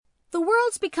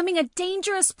world's becoming a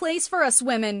dangerous place for us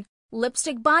women.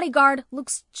 Lipstick Bodyguard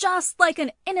looks just like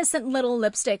an innocent little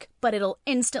lipstick, but it'll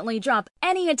instantly drop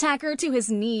any attacker to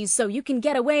his knees so you can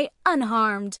get away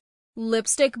unharmed.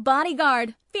 Lipstick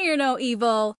Bodyguard, fear no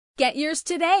evil. Get yours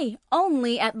today,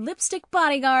 only at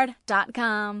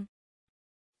lipstickbodyguard.com.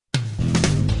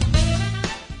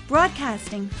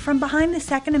 Broadcasting from behind the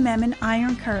Second Amendment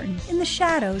Iron Curtain in the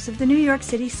shadows of the New York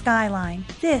City skyline,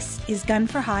 this is Gun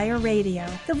for Hire Radio,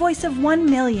 the voice of 1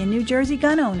 million New Jersey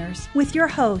gun owners, with your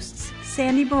hosts,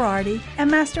 Sandy Berardi and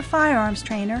Master Firearms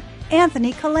Trainer,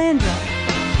 Anthony Calandra.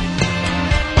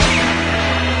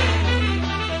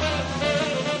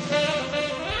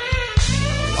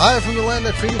 Live from the land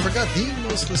that freedom forgot, the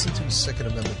most listened to Second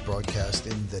Amendment broadcast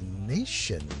in the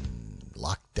nation.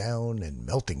 Lockdown and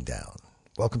melting down.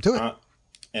 Welcome to it.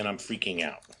 And I'm freaking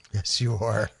out. Yes, you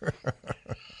are.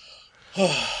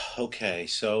 Okay,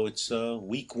 so it's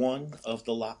week one of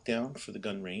the lockdown for the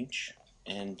gun range,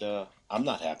 and I'm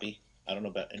not happy. I don't know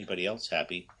about anybody else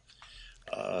happy.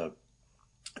 A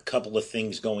couple of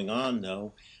things going on,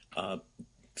 though.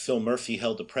 Phil Murphy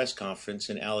held a press conference,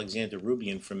 and Alexander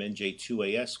Rubian from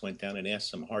NJ2AS went down and asked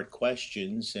some hard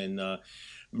questions, and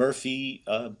Murphy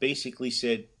basically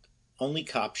said only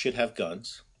cops should have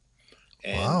guns.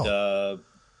 And wow.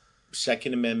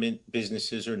 Second Amendment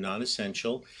businesses are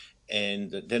non-essential.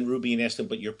 And then Rubian asked him,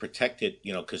 but you're protected,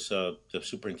 because the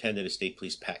superintendent of state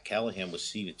police, Pat Callahan, was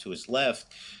seated to his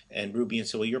left. And Rubian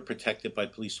said, well, you're protected by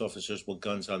police officers with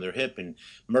guns on their hip. And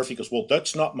Murphy goes, well,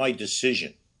 that's not my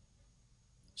decision.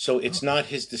 So it's not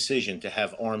his decision to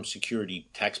have armed security,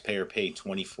 taxpayer paid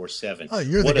 24/7. Oh,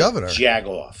 you're the governor. Jag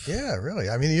off. Yeah,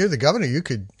 really. I mean, you're the governor. You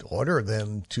could order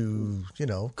them to,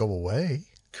 go away.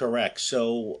 Correct.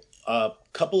 So a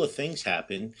couple of things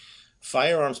happened.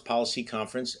 Firearms Policy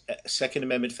Conference, Second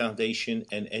Amendment Foundation,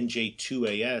 and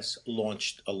NJ2AS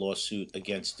launched a lawsuit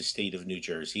against the state of New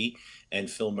Jersey and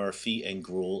Phil Murphy and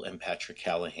Gruhl and Patrick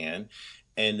Callahan.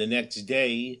 And the next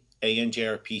day,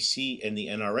 ANJRPC and the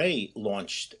NRA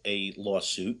launched a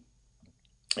lawsuit,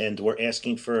 and we're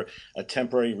asking for a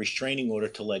temporary restraining order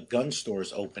to let gun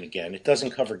stores open again. It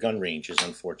doesn't cover gun ranges,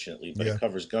 unfortunately, but It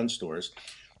covers gun stores.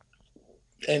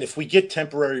 And if we get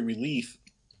temporary relief,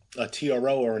 a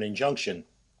TRO or an injunction,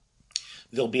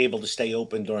 they'll be able to stay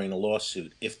open during the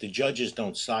lawsuit. If the judges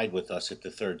don't side with us at the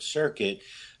Third Circuit,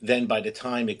 then by the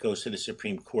time it goes to the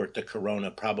Supreme Court, the corona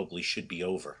probably should be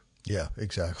over. Yeah,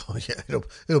 exactly. Yeah,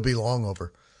 it'll be long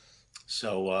over.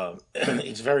 So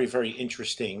it's very, very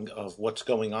interesting of what's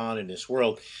going on in this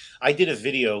world. I did a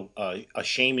video, a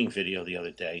shaming video the other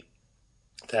day,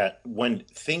 that when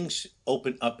things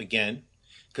open up again,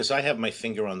 because I have my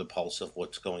finger on the pulse of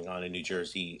what's going on in New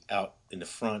Jersey, out in the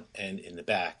front and in the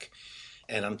back.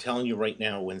 And I'm telling you right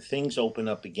now, when things open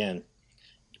up again,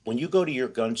 when you go to your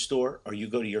gun store or you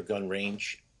go to your gun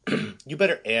range, you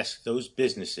better ask those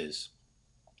businesses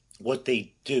what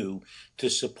they do to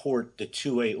support the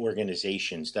 2A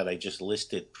organizations that I just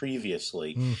listed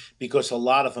previously, because a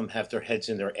lot of them have their heads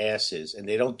in their asses and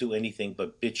they don't do anything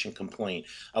but bitch and complain.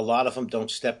 A lot of them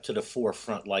don't step to the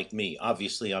forefront like me.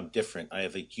 Obviously, I'm different. I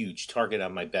have a huge target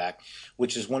on my back,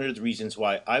 which is one of the reasons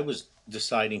why I was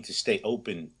deciding to stay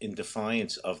open in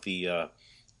defiance of the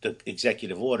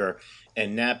executive order.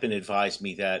 And Knappen advised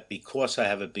me that because I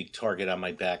have a big target on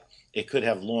my back, it could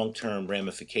have long-term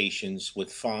ramifications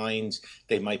with fines.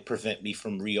 They might prevent me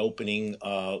from reopening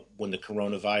when the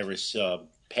coronavirus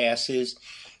passes.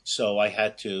 So I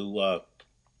had to,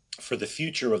 for the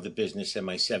future of the business and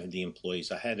my 70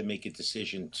 employees, I had to make a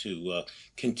decision to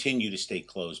continue to stay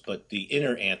closed. But the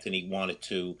inner Anthony wanted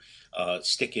to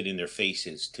stick it in their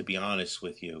faces, to be honest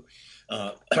with you.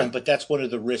 But that's one of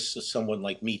the risks that someone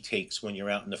like me takes when you're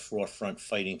out in the forefront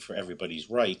fighting for everybody's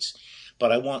rights.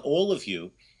 But I want all of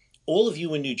you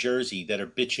in New Jersey that are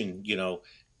bitching,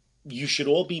 you should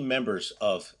all be members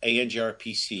of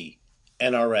ANJRPC,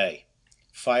 NRA,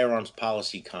 Firearms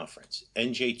Policy Conference,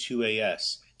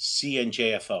 NJ2AS,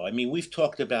 CNJFO. I mean, we've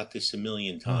talked about this a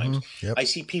million times. Mm-hmm. Yep. I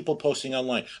see people posting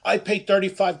online, I pay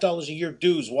 $35 a year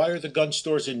dues. Why are the gun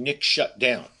stores in Nick shut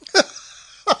down?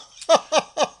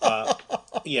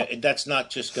 Yeah, that's not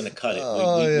just going to cut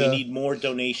it. We need more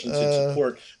donations and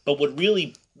support. But what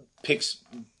really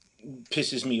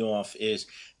pisses me off is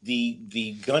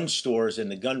the gun stores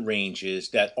and the gun ranges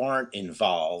that aren't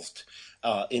involved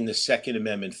in the Second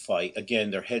Amendment fight. Again,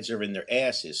 their heads are in their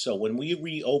asses. So when we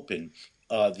reopen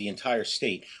the entire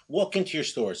state, walk into your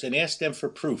stores and ask them for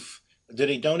proof Do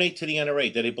they donate to the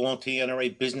NRA? Do they belong to the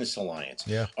NRA Business Alliance?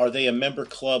 Yeah. Are they a member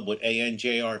club with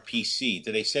ANJRPC?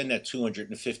 Do they send that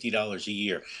 $250 a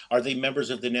year? Are they members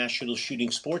of the National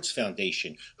Shooting Sports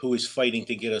Foundation, who is fighting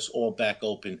to get us all back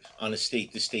open on a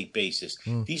state-to-state basis?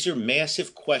 These are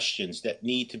massive questions that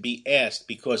need to be asked,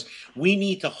 because we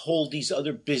need to hold these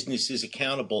other businesses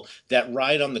accountable that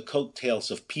ride on the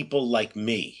coattails of people like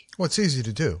me. Well, it's easy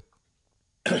to do.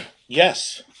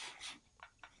 Yes.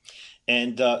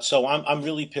 And so I'm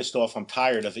really pissed off. I'm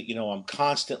tired of it. I'm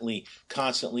constantly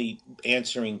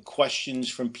answering questions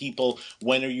from people.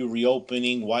 When are you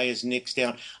reopening? Why is Nick's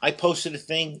down? I posted a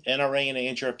thing, NRA and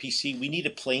ANJRPC. We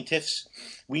needed plaintiffs.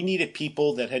 We needed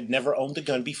people that had never owned a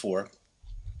gun before.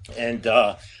 And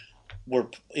were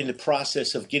in the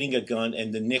process of getting a gun,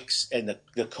 and the Knicks and the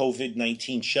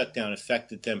COVID-19 shutdown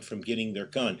affected them from getting their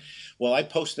gun. Well, I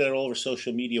posted that all over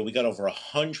social media. We got over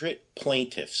 100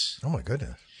 plaintiffs. Oh, my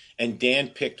goodness. And Dan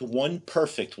picked one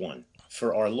perfect one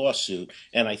for our lawsuit,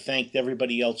 and I thanked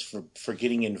everybody else for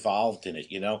getting involved in it.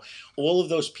 All of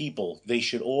those people, they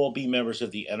should all be members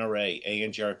of the NRA,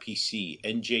 ANJRPC,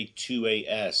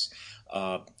 NJ2AS,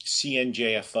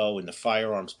 CNJFO, and the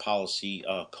Firearms Policy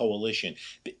Coalition.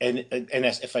 And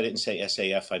if I didn't say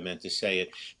SAF, I meant to say it,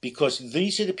 because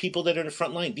these are the people that are in the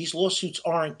front line. These lawsuits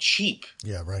aren't cheap.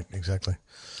 Yeah, right. Exactly.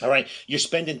 All right. You're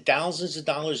spending thousands of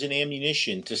dollars in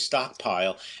ammunition to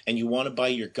stockpile, and you want to buy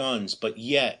your guns, but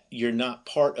yet you're not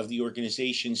part of the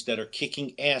organizations that are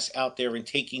kicking ass out there and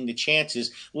taking the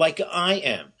chances like I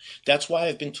am. That's why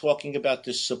I've been talking about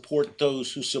this Support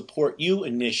Those Who Support You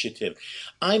initiative.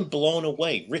 I'm blown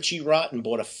away. Richie Rotten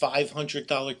bought a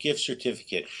 $500 gift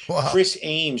certificate. Wow. Chris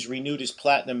Ames renewed his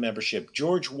platinum membership.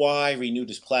 George Y. renewed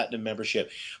his platinum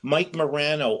membership. Mike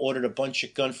Morano ordered a bunch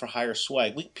of Gun for Hire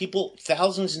swag.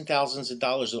 Thousands and thousands of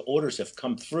dollars of orders have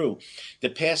come through the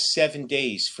past 7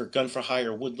 days for Gun for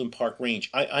Hire Woodland Park Range.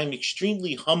 I'm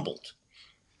extremely humbled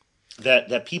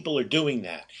that people are doing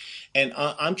that. And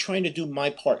I'm trying to do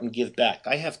my part and give back.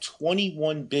 I have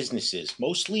 21 businesses,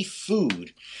 mostly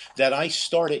food, that I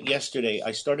started yesterday.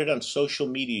 I started on social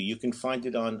media. You can find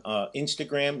it on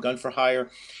Instagram, Gun for Hire,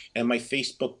 and my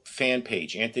Facebook fan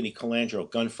page, Anthony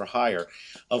Calandro, Gun for Hire.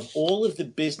 Of all of the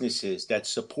businesses that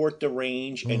support the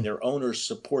range and their owners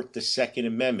support the Second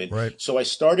Amendment. Right. So I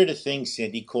started a thing,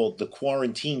 Sandy, called the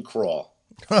Quarantine Crawl.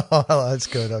 Oh, that's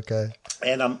good. Okay.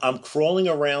 And I'm crawling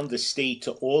around the state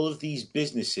to all of these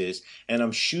businesses, and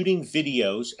I'm shooting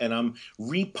videos, and I'm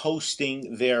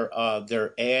reposting their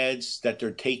ads that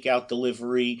they're takeout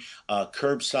delivery,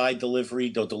 curbside delivery,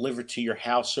 they'll deliver to your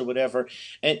house or whatever.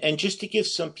 And just to give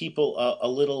some people a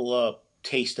little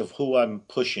taste of who I'm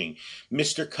pushing.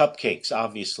 Mr. Cupcakes,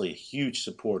 obviously a huge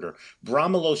supporter.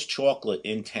 Bromelo's Chocolate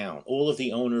in town. All of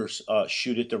the owners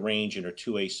shoot at the range and are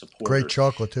 2A supporters. Great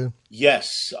chocolate, too.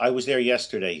 Yes, I was there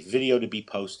yesterday. Video to be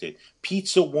posted.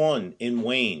 Pizza One in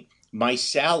Wayne. My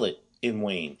Salad in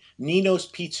Wayne.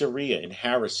 Nino's Pizzeria in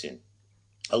Harrison.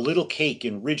 A Little Cake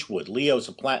in Ridgewood. Leo's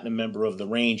a platinum member of the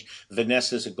range.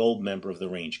 Vanessa's a gold member of the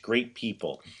range. Great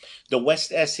people. The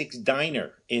West Essex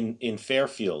Diner in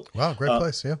Fairfield. Wow, great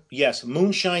place, yeah. Yes.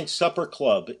 Moonshine Supper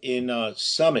Club in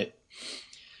Summit.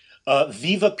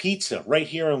 Viva Pizza right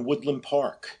here in Woodland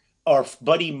Park. Our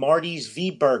buddy Marty's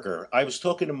V-Burger. I was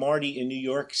talking to Marty in New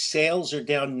York. Sales are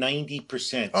down 90%.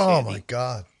 Sandy. Oh, my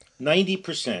God.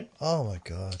 90%. Oh, my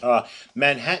God.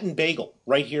 Manhattan Bagel,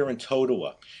 right here in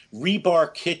Totowa.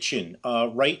 Rebar Kitchen,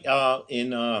 right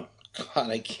in, God,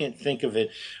 I can't think of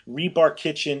it. Rebar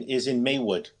Kitchen is in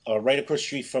Maywood, right across the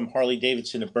street from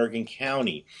Harley-Davidson in Bergen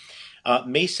County.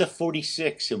 Mesa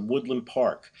 46 in Woodland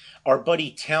Park. Our buddy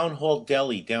Town Hall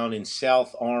Deli down in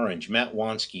South Orange. Matt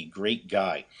Wansky, great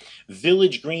guy.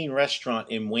 Village Green Restaurant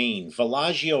in Wayne.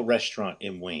 Villaggio Restaurant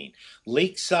in Wayne.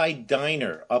 Lakeside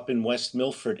Diner up in West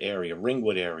Milford area,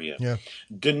 Ringwood area. Yeah.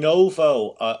 De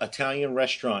Novo Italian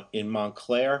Restaurant in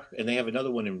Montclair. And they have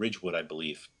another one in Ridgewood, I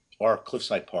believe, or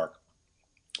Cliffside Park.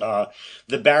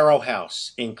 The Barrow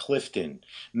House in Clifton,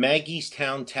 Maggie's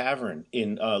Town Tavern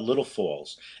in Little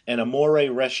Falls, and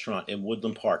Amore Restaurant in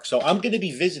Woodland Park. So I'm going to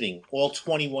be visiting all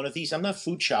 21 of these. I'm not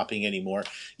food shopping anymore.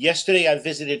 Yesterday I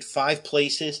visited 5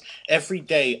 places. Every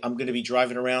day I'm going to be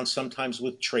driving around, sometimes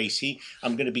with Tracy.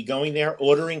 I'm going to be going there,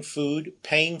 ordering food,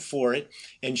 paying for it,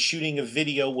 and shooting a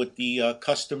video with the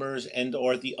customers and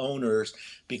or the owners,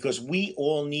 because we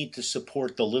all need to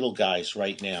support the little guys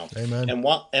right now. Amen. And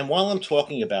while I'm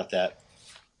talking about that,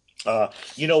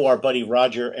 our buddy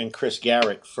Roger and Chris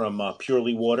Garrett from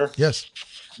Purely Water. Yes.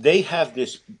 They have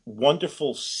this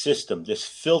wonderful system, this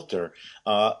filter,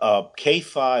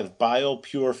 K5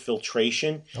 BioPure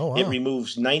filtration. Oh, wow. It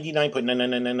removes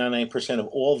 99.99999% of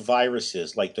all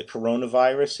viruses, like the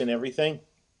coronavirus and everything.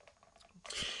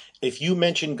 If you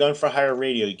mention Gun for Hire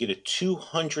Radio, you get a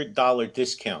 $200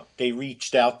 discount. They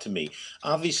reached out to me.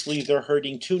 Obviously, they're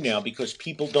hurting too now because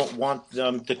people don't want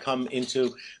them to come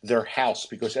into their house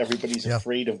because everybody's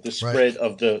afraid of the spread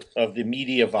of the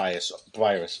media virus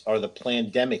or the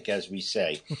pandemic, as we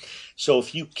say. So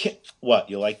if you can, what,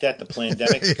 you like that, the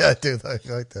pandemic? Yeah, I do. I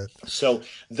like that. So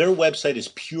their website is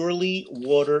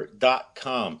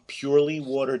purelywater.com.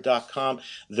 Purelywater.com.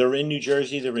 They're in New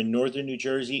Jersey. They're in northern New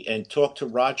Jersey. And talk to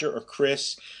Roger or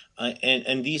Chris.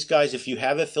 And these guys, if you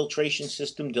have a filtration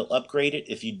system, they'll upgrade it.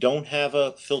 If you don't have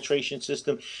a filtration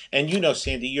system, and you know,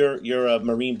 Sandy, you're a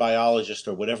marine biologist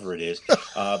or whatever it is,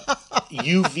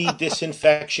 UV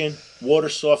disinfection, water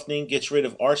softening, gets rid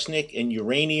of arsenic and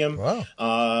uranium.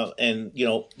 Wow. And, you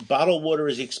know, bottled water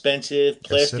is expensive.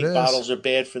 Plastic bottles are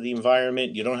bad for the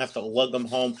environment. You don't have to lug them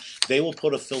home. They will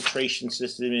put a filtration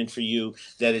system in for you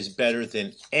that is better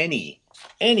than any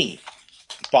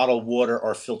bottled water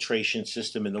or filtration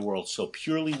system in the world. So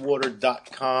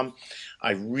purelywater.com.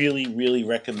 I really, really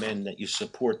recommend that you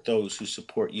support those who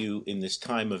support you in this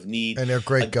time of need. And they're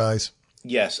great guys.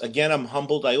 Yes. Again, I'm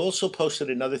humbled. I also posted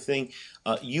another thing.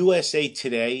 USA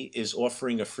Today is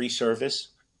offering a free service.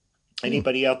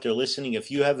 Anybody out there listening, if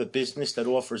you have a business that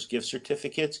offers gift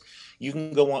certificates, you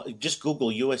can go on, just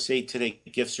Google USA Today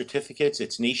gift certificates.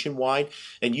 It's nationwide,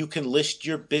 and you can list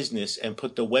your business and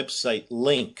put the website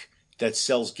link that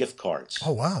sells gift cards.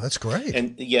 Oh, wow. That's great.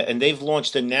 And they've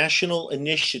launched a national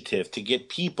initiative to get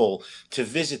people to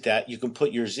visit that. You can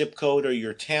put your zip code or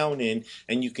your town in,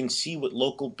 and you can see what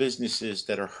local businesses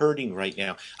that are hurting right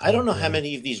now. I don't know how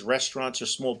many of these restaurants or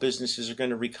small businesses are going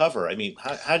to recover. I mean,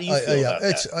 how do you feel about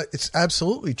that? It's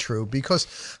absolutely true, because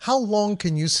how long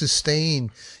can you sustain?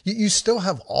 You still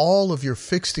have all of your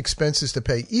fixed expenses to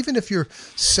pay, even if your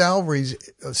salaries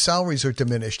are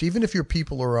diminished, even if your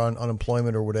people are on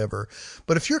unemployment or whatever.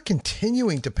 But if you're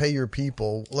continuing to pay your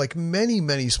people, like many,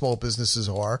 many small businesses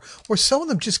are, or some of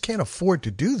them just can't afford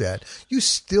to do that, you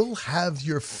still have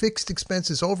your fixed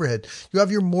expenses overhead. You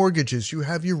have your mortgages, you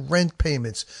have your rent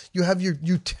payments, you have your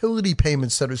utility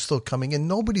payments that are still coming, and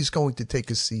nobody's going to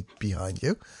take a seat behind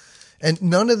you. And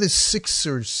none of this $6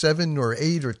 or $7 or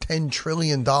 $8 or $10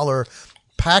 trillion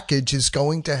package is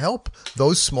going to help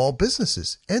those small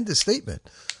businesses. End of statement.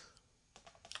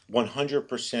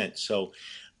 100%. So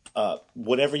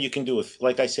whatever you can do, if,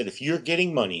 like I said, if you're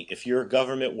getting money, if you're a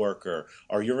government worker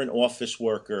or you're an office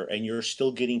worker and you're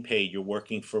still getting paid, you're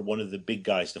working for one of the big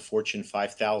guys, the Fortune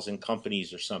 5,000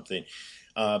 companies or something,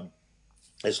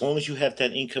 as long as you have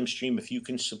that income stream, if you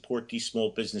can support these small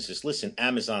businesses, listen,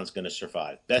 Amazon's going to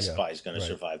survive. Best Buy is going to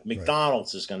survive.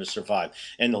 McDonald's is going to survive.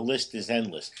 And the list is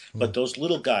endless. But those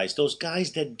little guys, those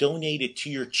guys that donated to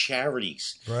your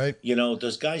charities, right? You know,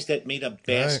 those guys that made up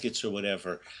baskets or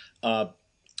whatever.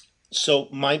 So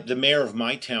the mayor of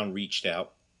my town reached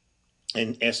out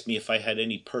and asked me if I had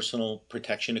any personal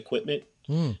protection equipment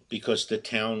because the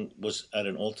town was at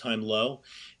an all-time low.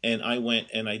 And I went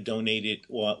and I donated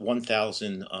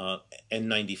 1,000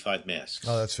 N95 masks.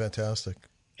 Oh, that's fantastic.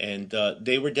 And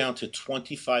they were down to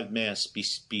 25 masks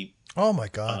oh, my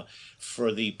God.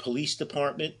 For the police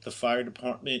department, the fire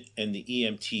department, and the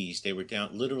EMTs. They were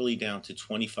literally down to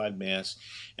 25 masks.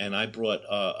 And I brought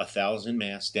 1,000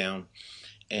 masks down.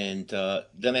 And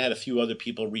then I had a few other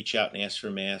people reach out and ask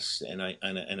for masks, and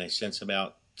I sent some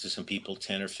out to some people,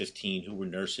 10 or 15, who were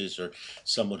nurses or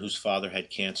someone whose father had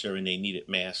cancer and they needed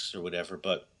masks or whatever.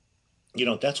 But, you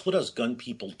know, that's what us gun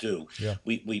people do. Yeah.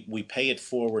 We pay it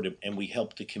forward and we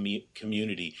help the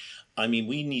community. I mean,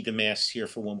 we need the masks here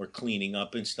for when we're cleaning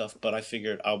up and stuff, but I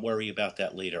figured I'll worry about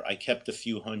that later. I kept a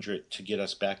few hundred to get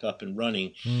us back up and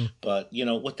running, but, you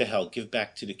know, what the hell, give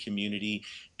back to the community.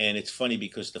 And it's funny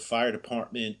because the fire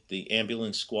department, the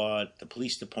ambulance squad, the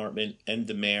police department, and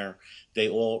the mayor, they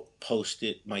all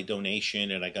posted my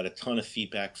donation, and I got a ton of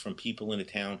feedback from people in the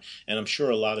town. And I'm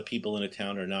sure a lot of people in the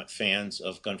town are not fans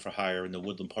of Gun for Hire in the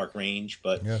Woodland Park Range,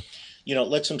 but you know,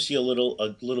 lets them see a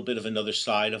little bit of another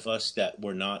side of us, that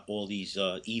we're not all these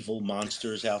evil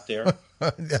monsters out there.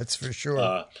 That's for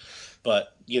sure.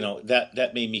 But you know,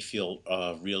 that made me feel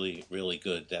really, really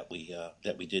good that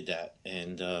we did that.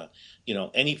 And you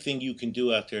know, anything you can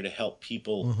do out there to help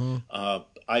people.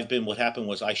 What happened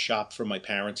was I shopped for my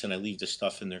parents and I leave the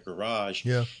stuff in their garage.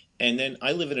 Yeah. And then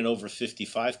I live in an over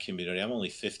 55 community. I'm only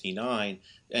 59,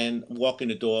 and walking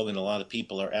the dog, and a lot of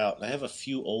people are out. And I have a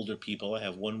few older people. I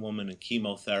have one woman in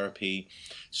chemotherapy,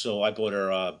 so I bought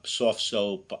her soft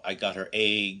soap. I got her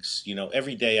eggs. You know,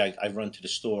 every day I run to the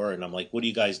store, and I'm like, what do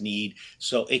you guys need?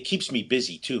 So it keeps me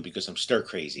busy, too, because I'm stir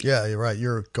crazy. Yeah, you're right.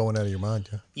 You're going out of your mind.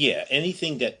 Yeah. Yeah,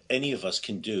 anything that any of us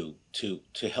can do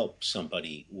to help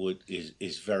somebody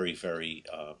is very, very,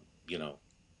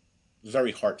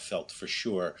 very heartfelt for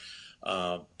sure.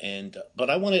 But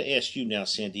I want to ask you now,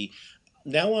 Sandy.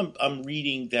 Now I'm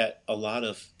reading that a lot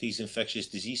of these infectious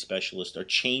disease specialists are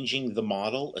changing the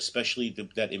model, especially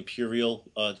that Imperial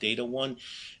data one.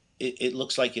 It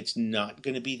looks like it's not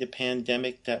going to be the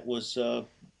pandemic that was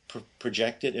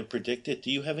projected and predicted. Do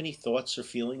you have any thoughts or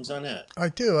feelings on that? I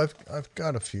do. I've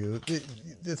got a few.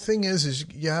 The thing is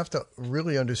you have to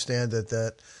really understand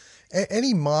that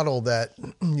any model that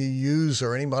you use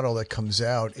or any model that comes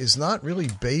out is not really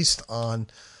based on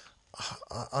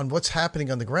what's happening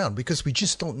on the ground, because we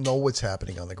just don't know what's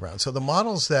happening on the ground. So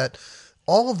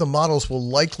all of the models will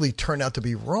likely turn out to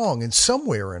be wrong in some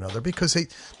way or another, because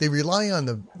they rely on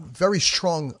the very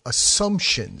strong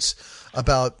assumptions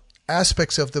about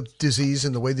aspects of the disease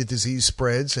and the way the disease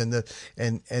spreads and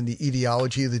the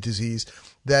etiology of the disease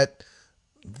that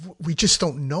we just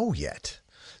don't know yet.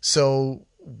 So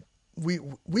we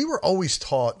were always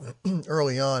taught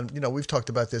early on, we've talked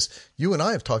about this. You and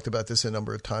I have talked about this a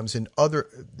number of times in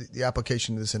the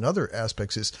application of this in other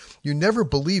aspects is you never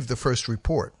believe the first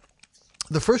report.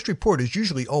 The first report is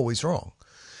usually always wrong.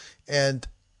 And,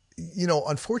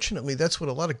 unfortunately, that's what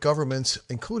a lot of governments,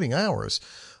 including ours,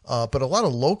 but a lot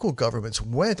of local governments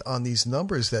went on these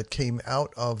numbers that came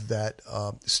out of that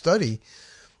study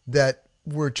that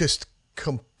were just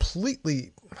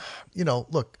completely,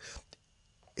 look,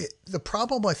 the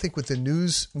problem I think with the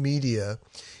news media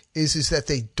is that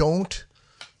they don't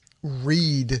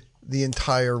read the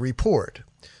entire report.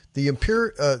 The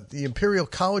Imperial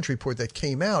College report that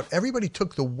came out, everybody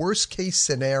took the worst case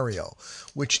scenario,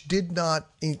 which did not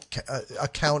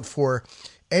account for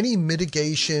any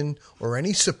mitigation or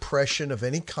any suppression of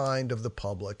any kind of the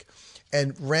public,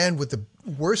 and ran with the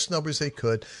worst numbers they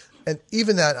could. And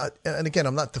even that, and again,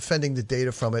 I'm not defending the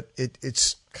data from it.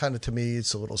 It's kind of, to me,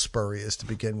 it's a little spurious to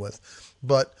begin with.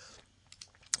 But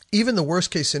even the worst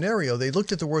case scenario, they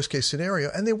looked at the worst case scenario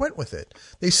and they went with it.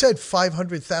 They said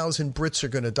 500,000 Brits are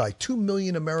going to die. 2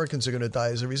 million Americans are going to die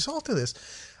as a result of this.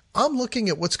 I'm looking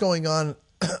at what's going on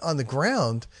the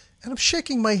ground and I'm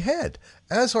shaking my head,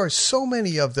 as are so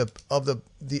many of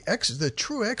the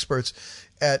true experts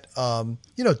at WHO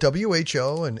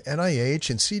and NIH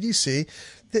and CDC.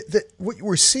 That what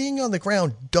we're seeing on the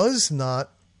ground does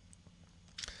not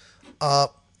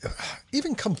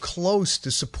even come close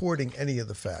to supporting any of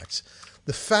the facts.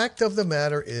 The fact of the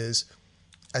matter is,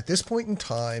 at this point in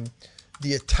time,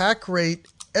 the attack rate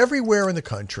everywhere in the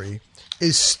country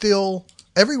is still,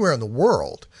 everywhere in the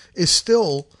world,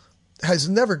 has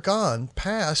never gone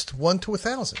past 1 to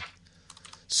 1,000.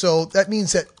 So that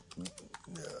means that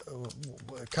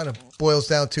it kind of boils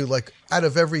down to, like, out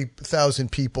of every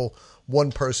 1,000 people,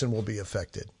 one person will be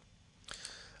affected.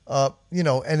 And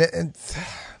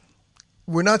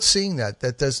we're not seeing that.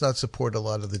 That does not support a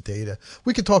lot of the data.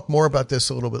 We could talk more about this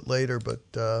a little bit later, but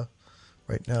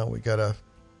right now we got to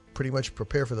pretty much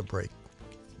prepare for the break.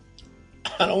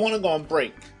 I don't want to go on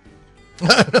break.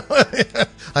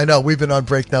 I know. We've been on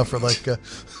break now for like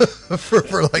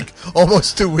for like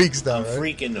almost 2 weeks now. I'm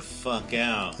right? freaking the fuck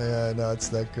out. Yeah, no,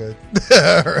 it's not good.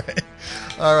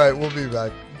 All right. We'll be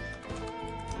back.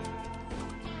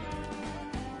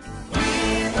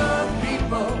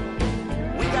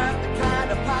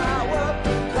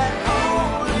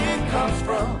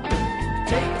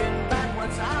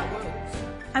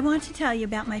 I want to tell you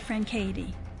about my friend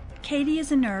Katie. Katie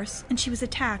is a nurse, and she was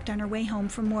attacked on her way home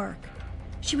from work.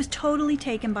 She was totally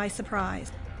taken by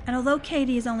surprise, and although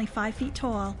Katie is only 5 feet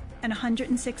tall and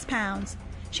 106 pounds,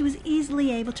 she was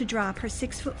easily able to drop her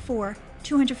 6'4",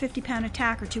 250-pound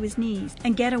attacker to his knees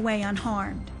and get away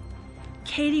unharmed.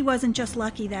 Katie wasn't just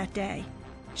lucky that day.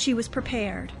 She was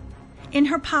prepared. In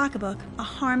her pocketbook, a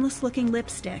harmless-looking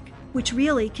lipstick, which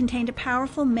really contained a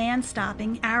powerful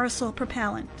man-stopping aerosol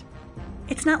propellant.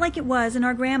 It's not like it was in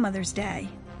our grandmother's day.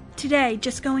 Today,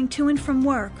 just going to and from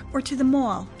work or to the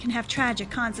mall can have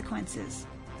tragic consequences.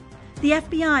 The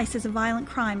FBI says a violent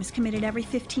crime is committed every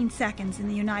 15 seconds in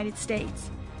the United States,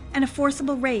 and a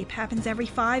forcible rape happens every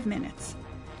 5 minutes.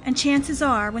 And chances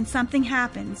are, when something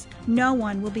happens, no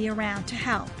one will be around to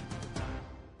help.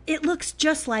 It looks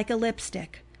just like a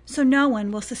lipstick, so no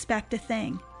one will suspect a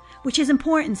thing. which is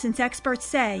important since experts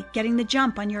say getting the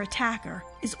jump on your attacker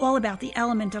is all about the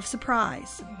element of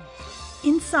surprise.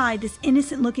 Inside this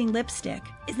innocent-looking lipstick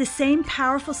is the same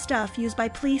powerful stuff used by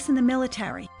police and the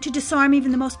military to disarm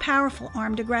even the most powerful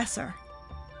armed aggressor.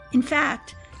 In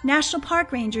fact, National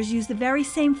Park Rangers use the very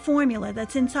same formula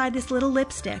that's inside this little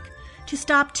lipstick to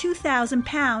stop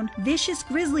 2,000-pound vicious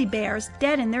grizzly bears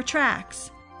dead in their tracks.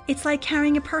 It's like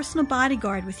carrying a personal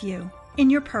bodyguard with you, in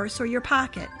your purse or your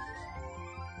pocket.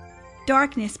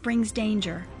 Darkness brings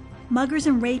danger. Muggers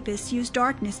and rapists use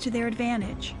darkness to their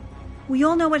advantage. We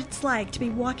all know what it's like to be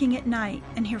walking at night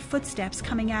and hear footsteps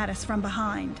coming at us from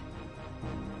behind.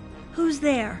 Who's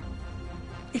there?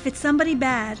 If it's somebody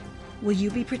bad, will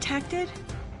you be protected?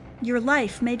 Your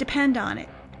life may depend on it.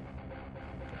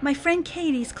 My friend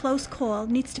Katie's close call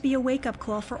needs to be a wake-up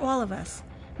call for all of us,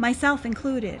 myself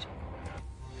included.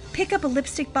 Pick up a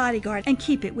lipstick bodyguard and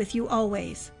keep it with you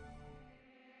always.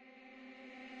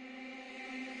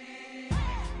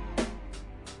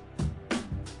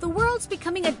 The world's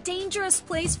becoming a dangerous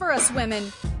place for us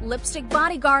women. Lipstick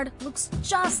Bodyguard looks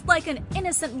just like an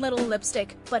innocent little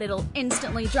lipstick, but it'll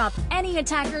instantly drop any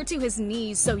attacker to his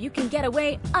knees so you can get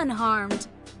away unharmed.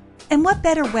 And what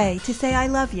better way to say I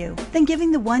love you than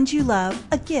giving the ones you love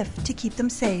a gift to keep them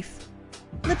safe?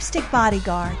 Lipstick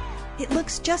Bodyguard. It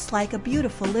looks just like a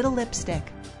beautiful little lipstick,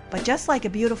 but just like a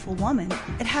beautiful woman,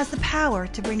 it has the power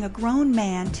to bring a grown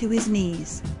man to his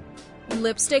knees.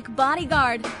 Lipstick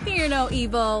Bodyguard, fear no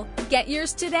evil. Get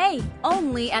yours today,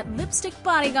 only at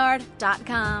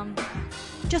lipstickbodyguard.com.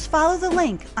 Just follow the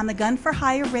link on the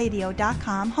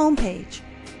gunforhireradio.com homepage.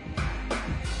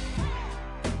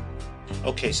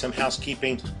 Okay, some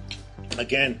housekeeping.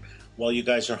 Again, while you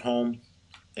guys are home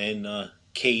and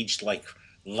caged like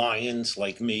lions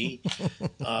like me,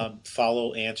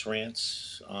 follow Ants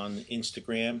Rants on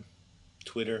Instagram,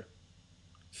 Twitter,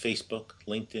 Facebook,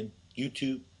 LinkedIn,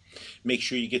 YouTube. Make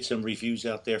sure you get some reviews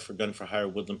out there for Gun for Hire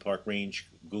Woodland Park Range,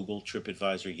 Google,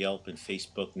 TripAdvisor, Yelp, and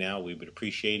Facebook now. We would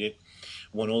appreciate it.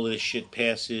 When all of this shit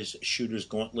passes,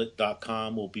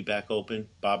 shootersgauntlet.com will be back open.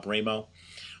 Bob Ramo.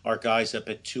 Our guys up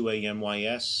at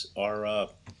 2AMYS are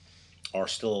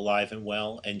still alive and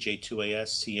well.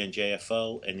 NJ2AS,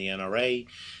 CNJFO, and the NRA.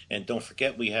 And don't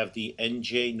forget, we have the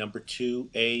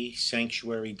NJ2A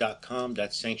Sanctuary.com.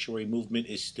 That sanctuary movement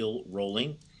is still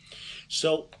rolling.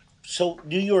 So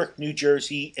New York, New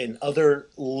Jersey, and other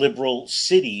liberal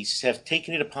cities have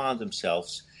taken it upon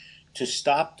themselves to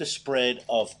stop the spread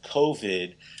of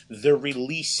COVID. They're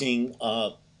releasing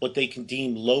what they can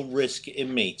deem low-risk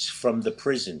inmates from the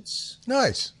prisons.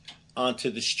 Nice.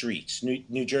 Onto the streets.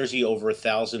 New Jersey, over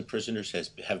 1,000 prisoners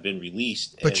have been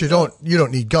released. But you don't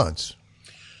need guns.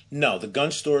 No, the gun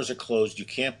stores are closed. You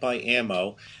can't buy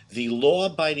ammo. The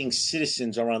law-abiding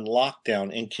citizens are on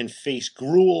lockdown and can face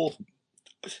gruel.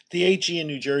 The AG in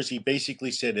New Jersey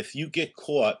basically said if you get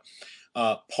caught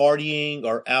partying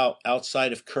or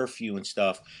outside of curfew and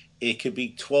stuff, it could be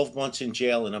 12 months in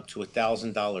jail and up to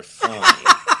 $1,000 fine.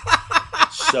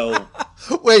 So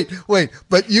wait,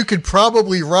 but you could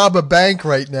probably rob a bank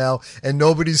right now and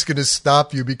nobody's going to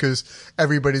stop you because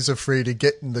everybody's afraid of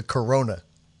getting the corona.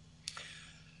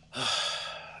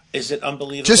 Is it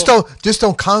unbelievable? Just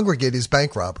don't congregate as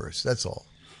bank robbers. That's all.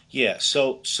 Yeah,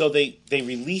 so they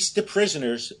release the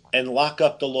prisoners and lock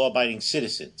up the law-abiding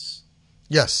citizens.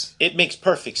 Yes. It makes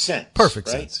perfect sense. Perfect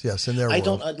right? sense, yes, in their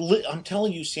world. I'm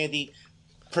telling you, Sandy,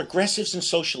 progressives and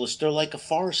socialists, they're like a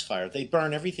forest fire. They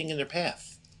burn everything in their path.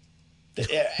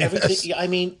 Everything. Yes. I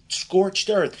mean, scorched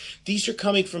earth. These are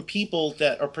coming from people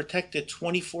that are protected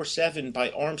 24/7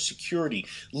 by armed security,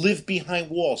 live behind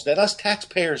walls that us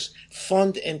taxpayers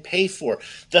fund and pay for.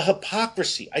 The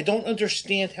hypocrisy. I don't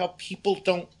understand how people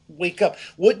don't wake up.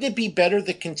 Wouldn't it be better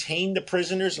to contain the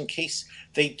prisoners in case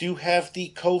they do have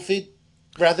the COVID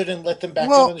rather than let them back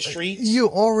out on the streets? You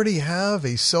already have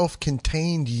a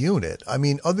self-contained unit. I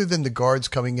mean, other than the guards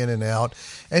coming in and out,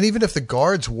 and even if the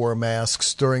guards wore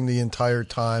masks during the entire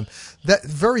time, that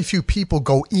very few people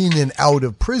go in and out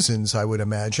of prisons, I would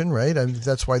imagine, right? I mean,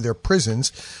 that's why they're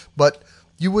prisons. But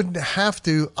you wouldn't have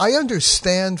to. I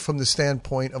understand from the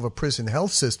standpoint of a prison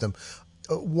health system,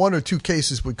 one or two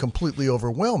cases would completely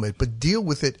overwhelm it, but deal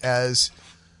with it as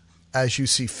you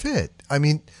see fit. I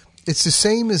mean, it's the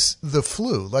same as the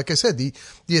flu. Like I said,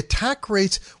 the attack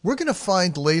rates, we're going to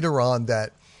find later on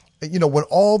that, when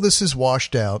all this is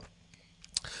washed out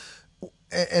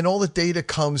and all the data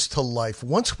comes to life,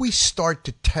 once we start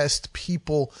to test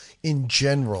people in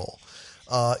general,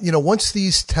 once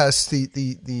these tests, the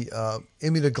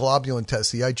immunoglobulin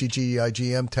tests, the IgG,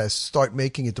 IgM tests start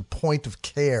making it the point of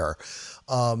care,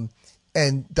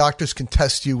 and doctors can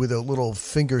test you with a little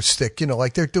finger stick,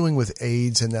 like they're doing with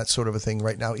AIDS and that sort of a thing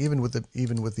right now, even with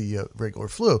the regular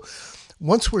flu.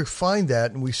 Once we find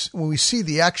that, and when we see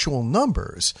the actual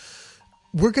numbers,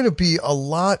 you're going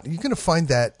to find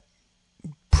that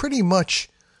pretty much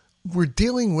we're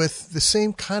dealing with the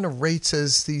same kind of rates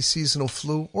as the seasonal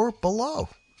flu or below.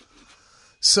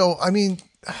 So, I mean,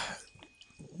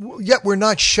 yet we're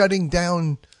not shutting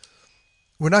down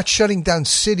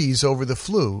cities over the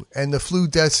flu, and the flu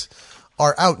deaths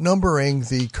are outnumbering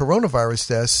the coronavirus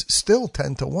deaths still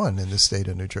 10-1 in the state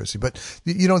of New Jersey. But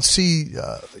you don't see,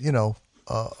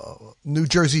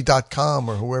 NewJersey.com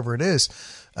or whoever it is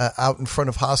out in front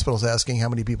of hospitals asking how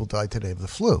many people died today of the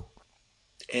flu.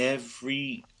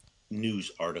 Every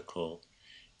news article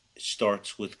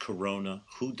starts with corona,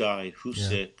 who died, who's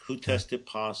sick, who tested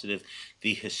positive.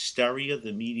 The hysteria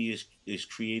the media is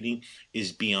creating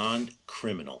is beyond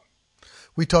criminal.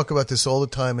 We talk about this all the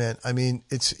time, man. I mean,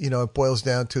 it boils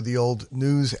down to the old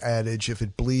news adage, if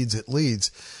it bleeds, it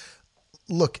leads.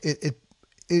 Look, it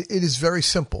is very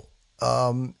simple.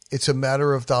 It's a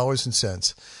matter of dollars and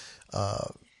cents.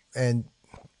 And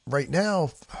right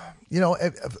now,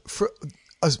 for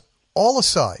us, all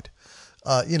aside,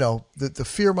 the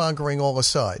fear mongering all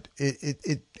aside,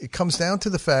 it comes down to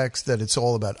the facts that it's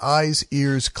all about eyes,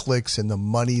 ears, clicks, and the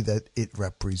money that it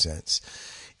represents.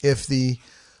 If the,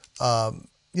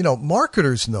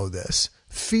 marketers know this,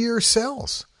 fear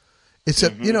sells. It's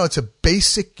it's a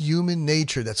basic human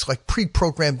nature that's like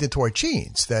pre-programmed into our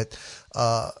genes that,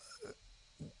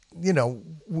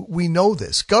 we know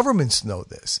this. Governments know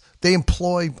this. They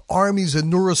employ armies of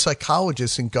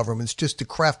neuropsychologists in governments just to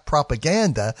craft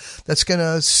propaganda that's going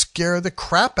to scare the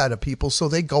crap out of people so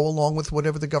they go along with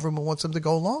whatever the government wants them to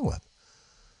go along with.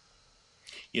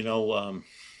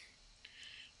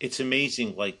 It's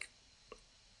amazing. Like,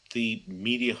 the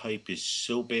media hype is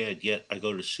so bad, yet I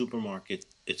go to the supermarket,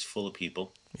 it's full of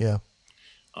people. Yeah.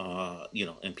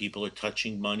 And people are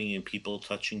touching money and people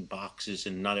touching boxes,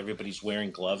 and not everybody's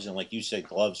wearing gloves. And like you said,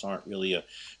 gloves aren't really a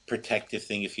protective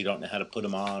thing if you don't know how to put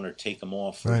them on or take them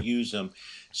off or use them.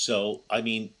 So, I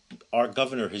mean, our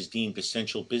governor has deemed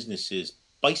essential businesses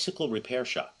bicycle repair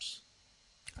shops.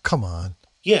 Come on.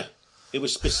 Yeah. It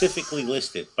was specifically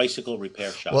listed, bicycle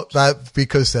repair shops. Well,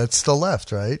 because that's the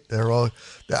left, right? They're all,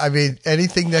 I mean,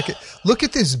 anything that could, look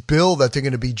at this bill that they're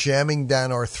going to be jamming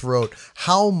down our throat.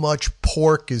 How much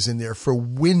pork is in there for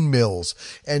windmills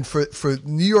and for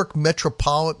New York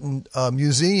Metropolitan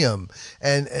Museum,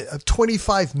 and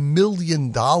 $25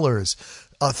 million.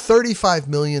 $35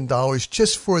 million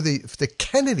just for the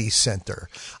Kennedy Center.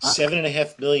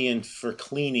 $7.5 million for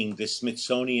cleaning the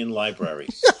Smithsonian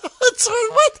libraries. That's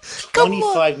what?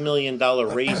 $25 million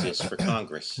raises for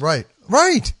Congress. Right.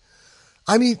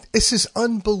 I mean, this is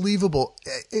unbelievable.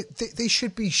 They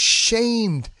should be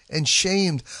shamed and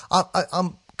shamed.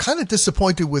 I'm kind of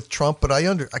disappointed with Trump, but I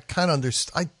kind of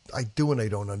understand. I do and I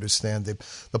don't understand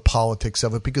the politics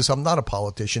of it because I'm not a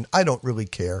politician. I don't really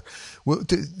care.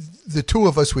 The two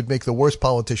of us would make the worst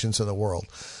politicians in the world.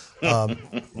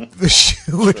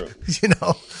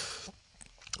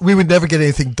 We would never get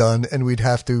anything done, and we'd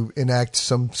have to enact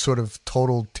some sort of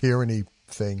total tyranny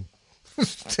thing.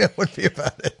 That would be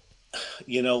about it.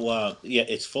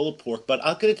 It's full of pork, but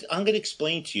I'm gonna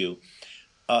explain to you.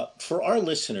 For our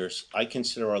listeners, I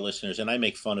consider our listeners, and I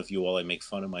make fun of you all, I make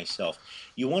fun of myself.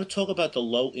 You want to talk about the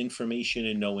low information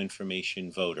and no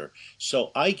information voter.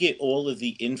 So I get all of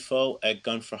the info at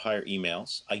Gun for Hire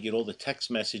emails. I get all the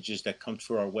text messages that come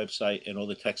through our website and all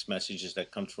the text messages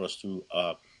that come to us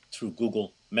through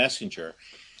Google Messenger.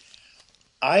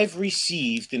 I've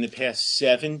received in the past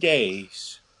 7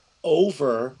 days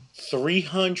over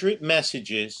 300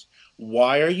 messages.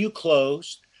 Why are you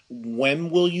closed? When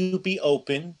will you be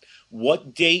open?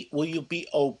 What date will you be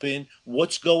open?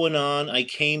 What's going on? I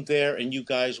came there and you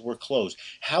guys were closed.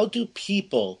 How do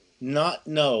people not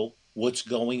know what's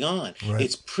going on? Right.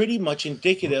 It's pretty much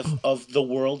indicative of the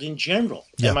world in general.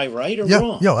 Yeah. Am I right or yeah.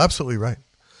 wrong? Yeah, absolutely right.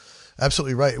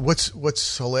 Absolutely right.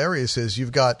 What's hilarious is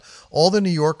you've got all the New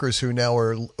Yorkers who now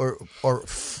are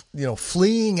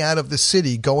fleeing out of the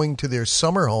city, going to their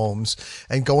summer homes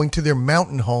and going to their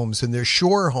mountain homes and their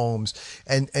shore homes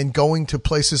and going to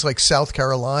places like South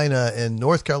Carolina and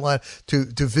North Carolina to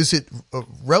visit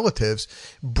relatives,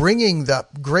 bringing the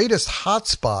greatest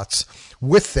hotspots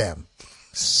with them.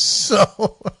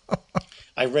 So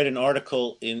I read an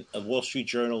article in a Wall Street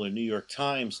Journal and New York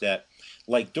Times that,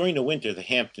 like, during the winter, the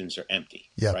Hamptons are empty,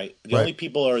 right? The only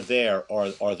people are there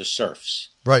are the serfs,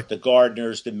 right? The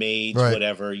gardeners, the maids,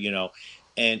 whatever,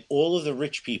 and all of the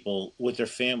rich people with their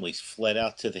families fled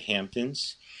out to the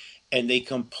Hamptons. and they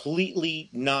completely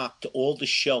knocked all the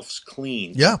shelves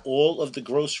clean. Yeah. All of the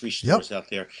grocery stores out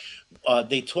there.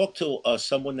 They talked to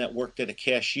someone that worked at a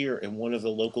cashier in one of the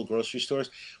local grocery stores.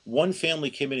 One family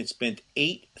came in and spent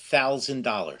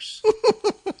 $8,000.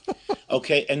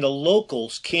 Okay, and the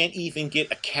locals can't even get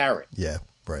a carrot. Yeah.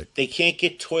 Right. They can't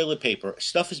get toilet paper.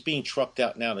 Stuff is being trucked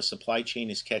out now. The supply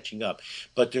chain is catching up.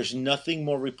 But there's nothing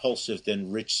more repulsive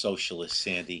than rich socialists,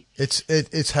 Sandy.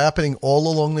 It's happening all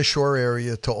along the shore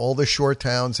area to all the shore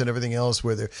towns and everything else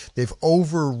where they've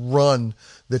overrun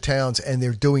the towns, and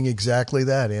they're doing exactly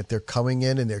that. And they're coming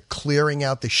in and they're clearing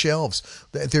out the shelves.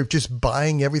 They're just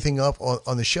buying everything up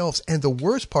on the shelves. And the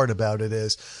worst part about it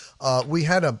is we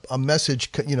had a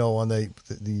message, on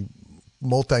the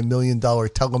multi-million-dollar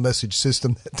telemessage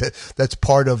system that's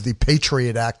part of the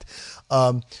Patriot Act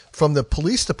from the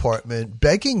police department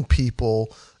begging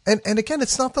people, and again,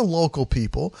 it's not the local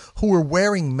people who are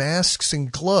wearing masks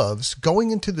and gloves,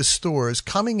 going into the stores,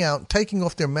 coming out, taking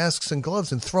off their masks and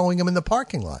gloves and throwing them in the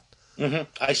parking lot. Mm-hmm.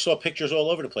 I saw pictures all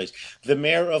over the place. The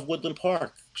mayor of Woodland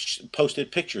Park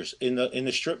posted pictures in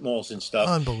the strip malls and stuff.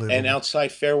 Unbelievable. And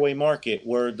outside Fairway Market,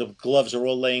 where the gloves are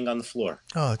all laying on the floor,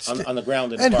 on the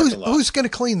ground in the parking lot. Who's going to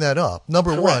clean that up?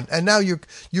 Number one, and now you're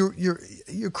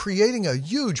creating a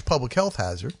huge public health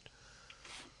hazard.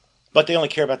 But they only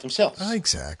care about themselves.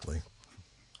 Exactly.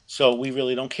 So we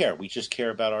really don't care. We just care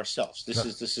about ourselves. This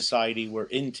is the society we're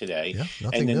in today. Yeah,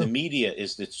 and then new. The media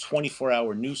is the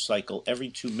 24-hour news cycle. Every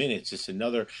 2 minutes, it's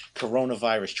another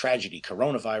coronavirus tragedy.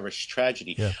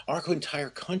 Yeah. Our entire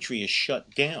country is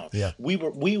shut down. Yeah. We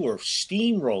were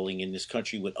steamrolling in this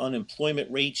country with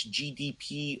unemployment rates,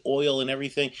 GDP, oil, and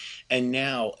everything. And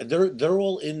now they're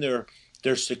all in their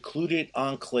secluded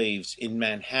enclaves in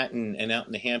Manhattan and out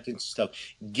in the Hamptons and stuff,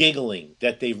 giggling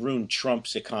that they've ruined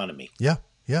Trump's economy. Yeah.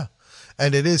 Yeah.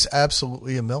 And it is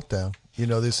absolutely a meltdown.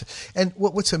 And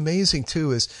what's amazing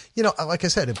too is, like I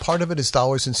said, and part of it is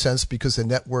dollars and cents because the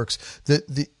networks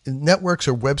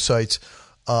or websites,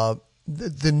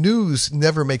 the news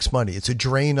never makes money. It's a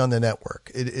drain on the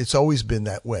network. It's always been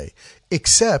that way,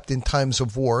 except in times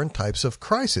of war and types of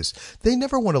crisis. They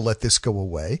never want to let this go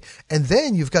away. And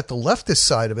then you've got the leftist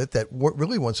side of it that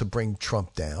really wants to bring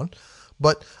Trump down.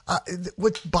 But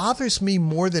what bothers me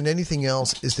more than anything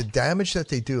else is the damage that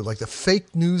they do, like the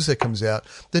fake news that comes out.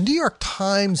 The New York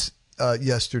Times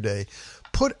yesterday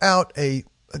put out they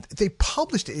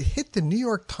published it hit the New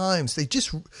York Times. They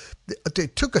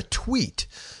took a tweet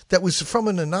that was from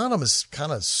an anonymous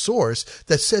kind of source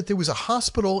that said there was a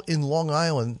hospital in Long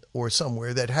Island or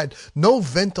somewhere that had no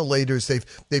ventilators.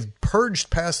 They've purged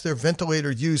past their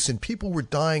ventilator use, and people were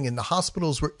dying, and the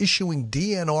hospitals were issuing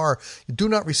DNR, do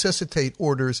not resuscitate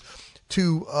orders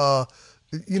to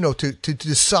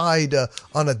decide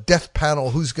on a death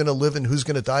panel who's going to live and who's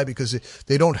going to die because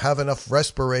they don't have enough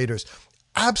respirators.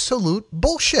 Absolute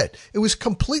bullshit. It was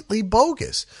completely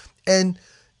bogus. And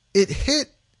it hit,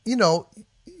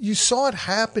 you saw it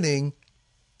happening.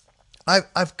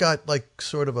 I've got like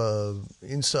sort of a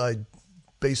inside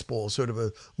baseball sort of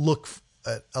a look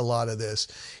at a lot of this.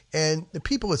 And the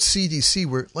people at CDC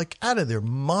were like out of their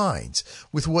minds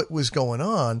with what was going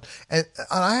on. And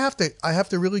I have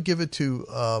to really give it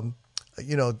to,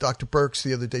 Dr. Birx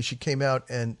the other day. She came out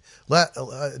and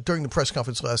during the press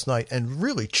conference last night and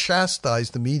really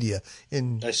chastised the media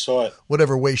in I saw it.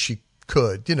 Whatever way she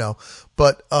could,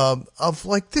 but of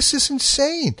like, this is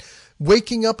insane.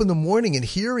 Waking up in the morning and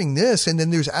hearing this, and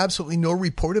then there's absolutely no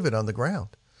report of it on the ground.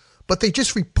 But they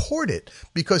just report it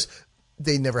because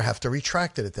they never have to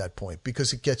retract it at that point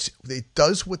because it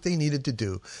does what they needed to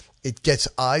do. It gets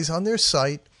eyes on their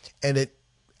site, and it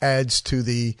adds to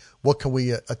the what can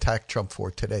we attack Trump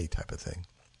for today type of thing.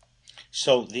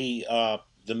 So the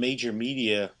major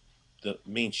media, the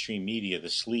mainstream media, the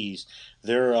sleaze,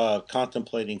 they're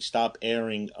contemplating stop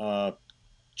airing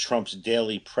Trump's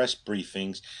daily press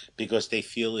briefings because they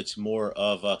feel it's more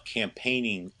of a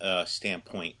campaigning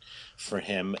standpoint for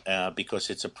him because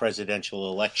it's a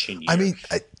presidential election year. I mean,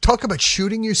 talk about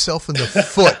shooting yourself in the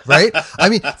foot, right? I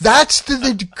mean, that's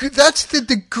the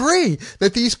degree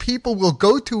that these people will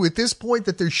go to at this point,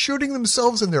 that they're shooting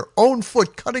themselves in their own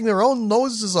foot, cutting their own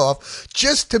noses off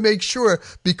just to make sure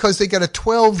because they got a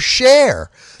 12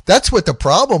 share. That's what the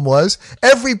problem was.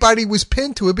 Everybody was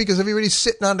pinned to it because everybody's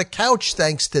sitting on the couch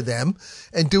thanks to them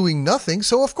and doing nothing.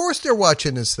 So, of course, they're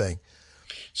watching this thing.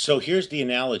 So here's the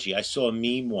analogy. I saw a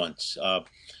meme once,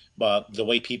 the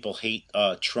way people hate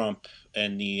Trump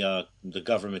and the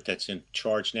government that's in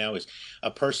charge now is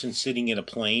a person sitting in a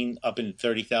plane up in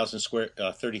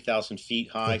 30,000 feet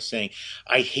high saying,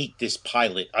 "I hate this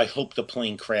pilot. I hope the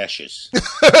plane crashes."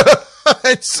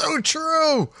 It's so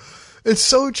true. It's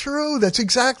so true. That's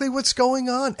exactly what's going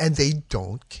on. And they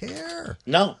don't care.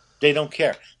 No, they don't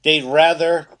care. They'd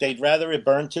rather it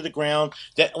burn to the ground.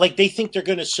 That, like, they think they're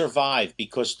going to survive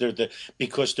because they're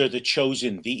the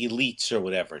chosen, the elites or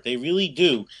whatever. They really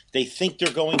do. They think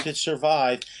they're going to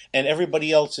survive, and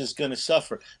everybody else is going to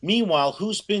suffer. Meanwhile,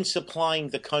 who's been supplying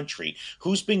the country?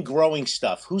 Who's been growing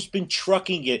stuff? Who's been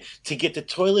trucking it to get the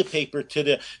toilet paper to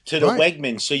the Right.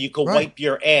 Wegmans so you can Right. wipe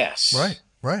your ass? Right.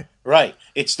 Right.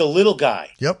 It's the little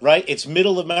guy. Yep. Right? It's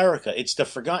middle America. It's the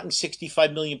forgotten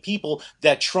 65 million people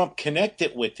that Trump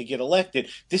connected with to get elected.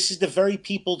 This is the very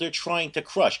people they're trying to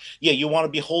crush. Yeah, you want to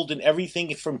be holding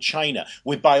everything from China.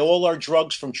 We buy all our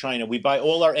drugs from China. We buy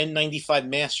all our N95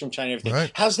 masks from China. Everything.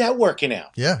 Right. How's that working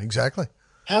out? Yeah, exactly.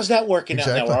 How's that working out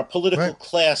Exactly. now? Our political Right.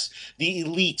 class, the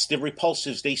elites, the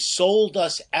repulsives, they sold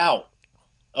us out.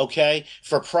 Okay,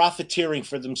 for profiteering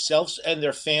for themselves and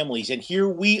their families. And here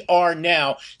we are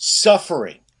now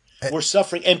suffering. We're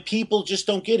suffering, and people just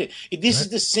don't get it. This is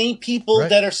the same people Right.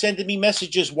 that are sending me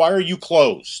messages, why are you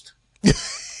closed?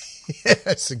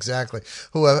 Yes, exactly.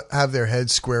 Who have their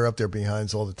heads square up their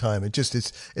behinds all the time.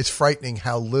 It's frightening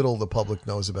how little the public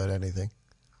knows about anything.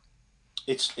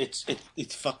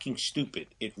 It's fucking stupid.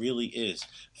 It really is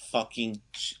fucking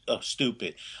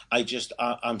stupid.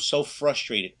 I'm so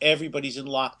frustrated. Everybody's in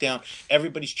lockdown.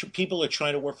 People are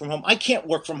trying to work from home. I can't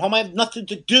work from home. I have nothing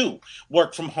to do.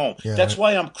 Work from home. Yeah. That's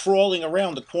why I'm crawling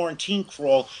around the quarantine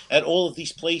crawl at all of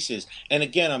these places. And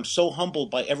again, I'm so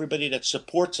humbled by everybody that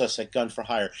supports us at Gun for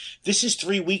Hire. This is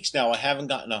 3 weeks now. I haven't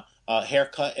gotten a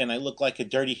haircut, and I look like a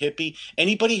dirty hippie.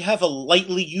 Anybody have a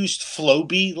lightly used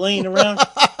Flowbee laying around?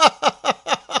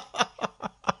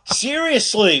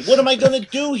 Seriously, what am I going to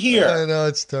do here? I know,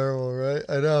 it's terrible, right?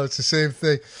 I know, it's the same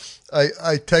thing.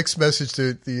 I text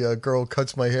messaged the girl who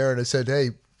cuts my hair, and I said, hey,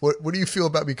 what do you feel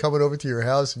about me coming over to your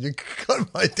house and you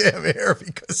cut my damn hair?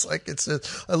 Because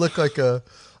I look like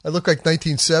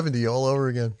 1970 all over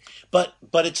again. But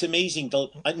it's amazing though.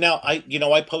 Now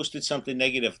I posted something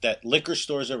negative that liquor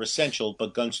stores are essential,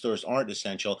 but gun stores aren't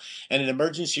essential. And an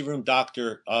emergency room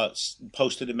doctor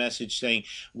posted a message saying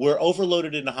we're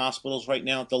overloaded in the hospitals right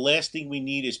now. The last thing we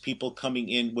need is people coming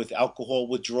in with alcohol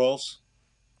withdrawals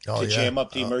to jam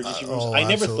up the emergency rooms. I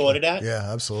never thought of that.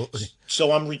 Yeah, absolutely.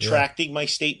 So I'm retracting my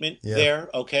statement Yeah. there.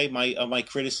 Okay, my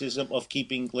criticism of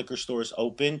keeping liquor stores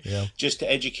open, just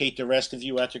to educate the rest of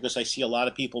you out there, because I see a lot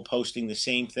of people posting the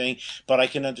same thing. But I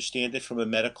can understand it from a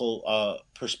medical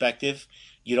perspective.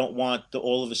 You don't want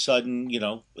all of a sudden,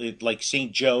 like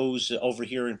St. Joe's over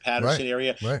here in Patterson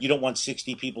area. Right. You don't want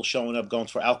 60 people showing up going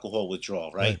for alcohol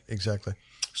withdrawal, right? Exactly.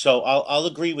 So I'll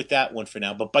agree with that one for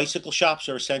now. But bicycle shops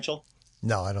are essential.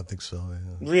 No, I don't think so.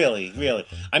 Really.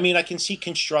 I mean, I can see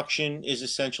construction is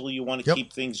essential. You want to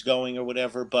keep things going or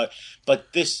whatever, but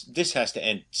this has to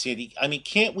end, Sandy. I mean,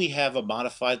 can't we have a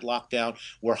modified lockdown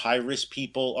where high-risk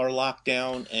people are locked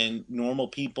down and normal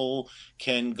people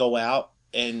can go out?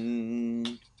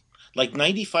 And like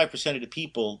 95% of the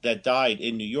people that died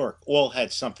in New York all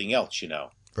had something else,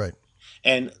 Right.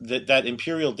 And that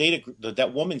Imperial Data,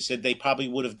 that woman said they probably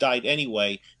would have died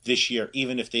anyway this year,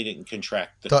 even if they didn't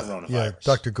contract the coronavirus. Yeah,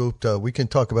 Dr. Gupta. We can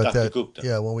talk about Dr. that. Gupta.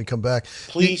 Yeah, when we come back.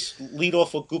 Please lead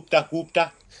off with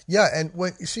Gupta. Yeah, and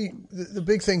when you see the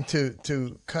big thing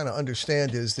to kind of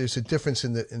understand is there's a difference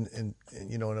in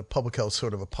in a public health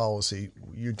sort of a policy.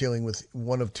 You're dealing with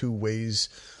one of two ways.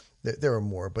 There are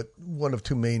more, but one of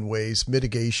two main ways: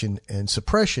 mitigation and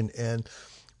suppression. And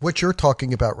what you're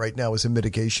talking about right now is a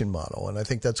mitigation model. And I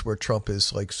think that's where Trump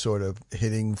is like sort of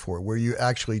hitting for, where you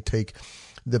actually take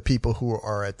the people who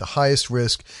are at the highest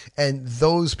risk and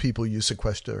those people you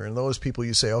sequester, and those people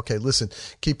you say, okay, listen,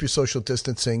 keep your social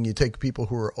distancing. You take people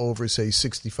who are over, say,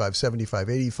 65, 75,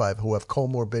 85, who have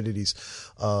comorbidities,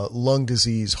 lung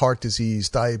disease, heart disease,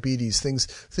 diabetes,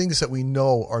 things that we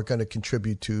know are going to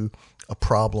contribute to a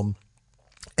problem,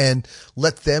 and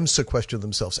let them sequester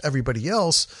themselves. Everybody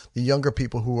else, the younger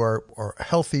people who are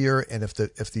healthier, and if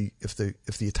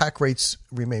the attack rates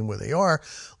remain where they are,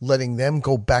 letting them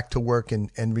go back to work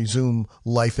and resume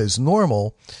life as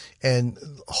normal, and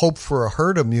hope for a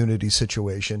herd immunity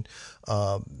situation.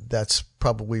 That's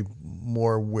probably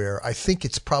more where I think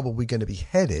it's probably going to be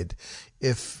headed.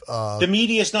 If the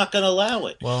media is not going to allow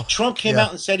it. Well, Trump came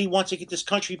out and said he wants to get this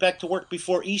country back to work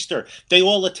before Easter. They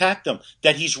all attacked him,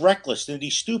 that he's reckless and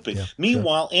he's stupid. Yeah,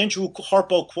 meanwhile, Andrew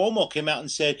Harpo Cuomo came out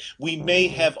and said we may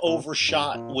have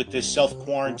overshot with this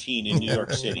self-quarantine in New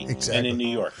York City and in New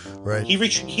York. Right.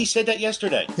 He said that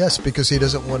yesterday. Yes, because he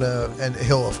doesn't want to, and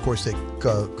he'll, of course, take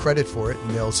credit for it, and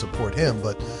they'll support him.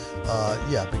 But,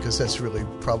 because that's really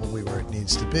probably where it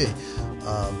needs to be.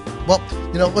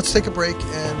 Let's take a break,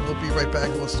 and we'll be right back,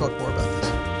 and let's talk more about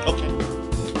this. Okay.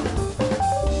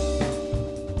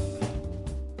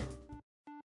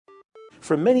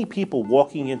 For many people,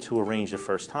 walking into a range the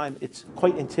first time, it's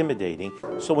quite intimidating.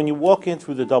 So when you walk in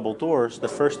through the double doors, the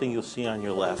first thing you'll see on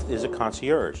your left is a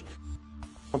concierge.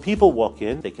 When people walk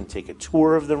in, they can take a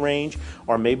tour of the range,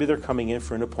 or maybe they're coming in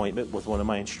for an appointment with one of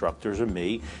my instructors or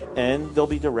me, and they'll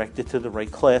be directed to the right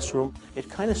classroom. It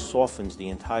kind of softens the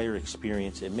entire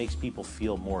experience. It makes people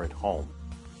feel more at home.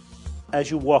 As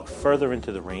you walk further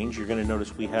into the range, you're going to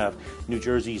notice we have New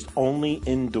Jersey's only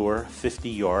indoor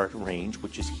 50-yard range,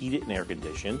 which is heated and air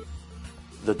conditioned.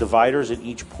 The dividers at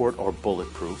each port are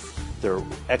bulletproof. They're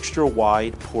extra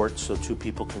wide ports so two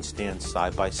people can stand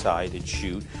side by side and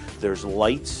shoot. There's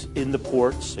lights in the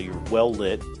ports, so you're well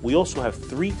lit. We also have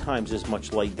 3 times as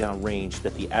much light down range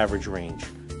that the average range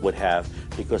would have,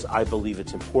 because I believe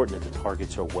it's important that the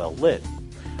targets are well lit.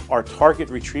 Our target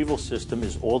retrieval system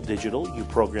is all digital. You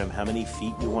program how many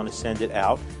feet you want to send it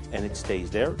out, and it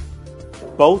stays there.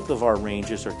 Both of our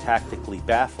ranges are tactically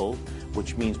baffled,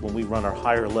 which means when we run our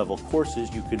higher level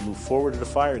courses, you can move forward to the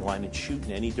firing line and shoot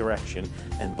in any direction,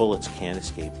 and bullets can't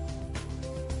escape.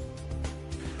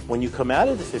 When you come out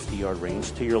of the 50-yard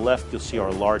range, to your left you'll see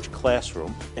our large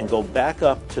classroom, and go back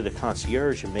up to the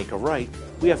concierge and make a right.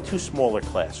 We have 2 smaller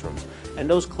classrooms, and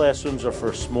those classrooms are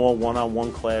for small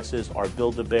one-on-one classes, our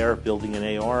Build-A-Bear, building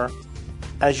an AR.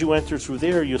 As you enter through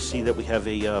there, you'll see that we have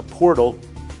a portal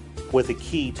with a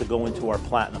key to go into our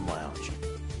Platinum Lounge.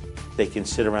 They can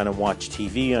sit around and watch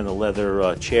TV on the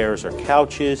leather chairs or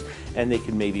couches, and they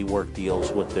can maybe work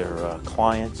deals with their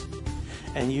clients.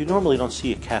 And you normally don't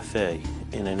see a cafe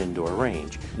in an indoor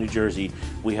range. In New Jersey,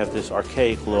 we have this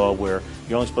archaic law where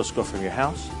you're only supposed to go from your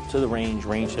house to the range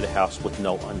to the house with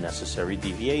no unnecessary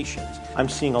deviations. I'm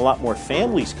seeing a lot more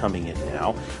families coming in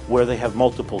now where they have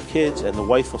multiple kids, and the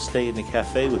wife will stay in the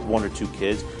cafe with 1 or 2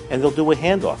 kids, and they'll do a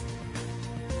handoff.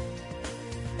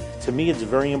 To me, it's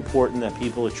very important that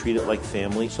people are treated like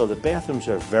family, so the bathrooms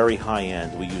are very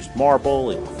high-end. We use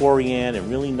marble and corian and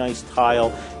really nice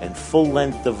tile and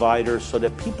full-length dividers so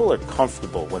that people are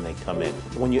comfortable when they come in.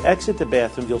 When you exit the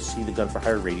bathroom, you'll see the Gun for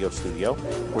Hire radio studio,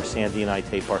 where Sandy and I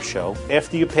tape our show.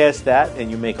 After you pass that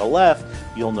and you make a left,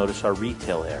 you'll notice our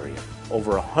retail area.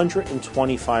 Over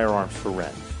 120 firearms for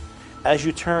rent. As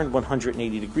you turn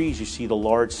 180 degrees, you see the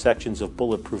large sections of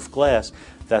bulletproof glass.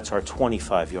 That's our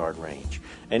 25-yard range.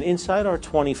 And inside our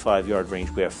 25-yard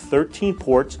range, we have 13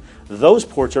 ports. Those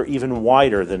ports are even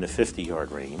wider than the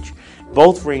 50-yard range.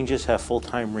 Both ranges have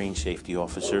full-time range safety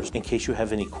officers. In case you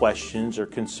have any questions or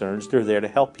concerns, they're there to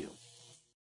help you.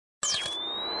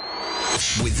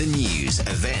 With the news,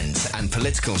 events, and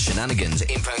political shenanigans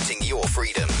impacting your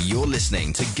freedom, you're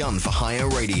listening to Gun for Hire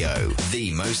Radio,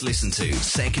 the most listened to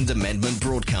Second Amendment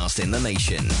broadcast in the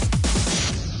nation.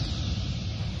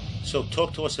 So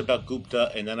talk to us about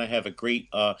Gupta, and then I have a great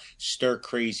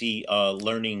stir-crazy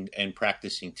learning and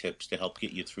practicing tips to help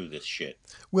get you through this shit.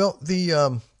 Well,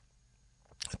 the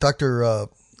Dr.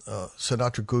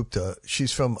 Sanatra Gupta,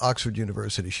 she's from Oxford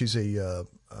University. She's an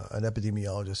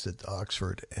epidemiologist at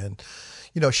Oxford, and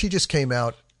she just came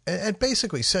out and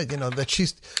basically said that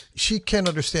she can't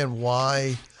understand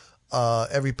why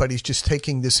everybody's just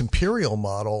taking this imperial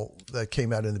model that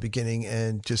came out in the beginning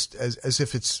and just as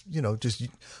if it's just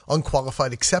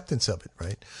unqualified acceptance of it,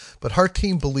 right? But her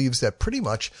team believes that pretty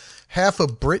much half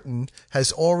of Britain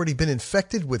has already been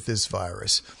infected with this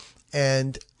virus,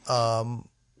 and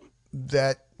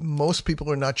that most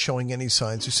people are not showing any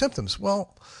signs or symptoms.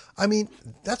 Well, I mean,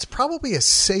 that's probably a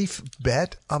safe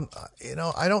bet. I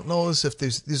don't know as if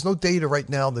there's no data right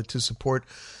now that to support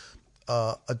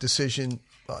a decision,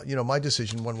 my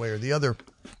decision one way or the other.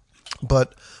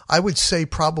 But I would say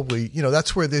probably,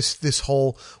 that's where this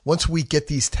whole, once we get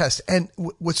these tests, and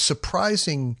what's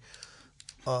surprising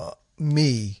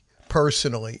me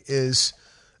personally is,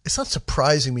 it's not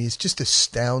surprising me, it's just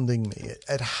astounding me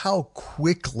at how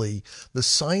quickly the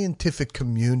scientific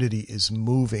community is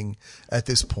moving at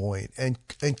this point. And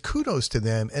kudos to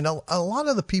them. And a lot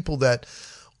of the people that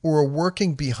were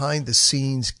working behind the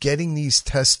scenes, getting these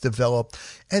tests developed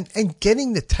and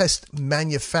getting the test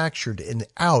manufactured and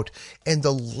out, and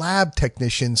the lab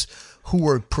technicians who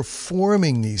were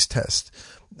performing these tests,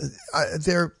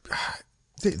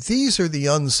 these are the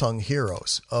unsung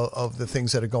heroes of the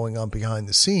things that are going on behind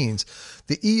the scenes.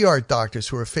 The ER doctors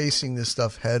who are facing this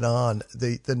stuff head on,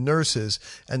 the nurses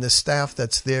and the staff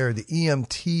that's there, the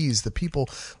EMTs, the people,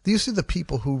 these are the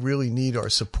people who really need our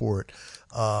support.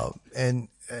 And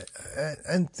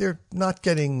they're not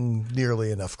getting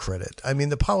nearly enough credit. I mean,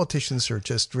 the politicians are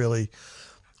just really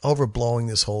overblowing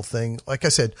this whole thing. Like I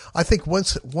said, I think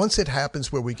once it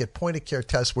happens where we get point of care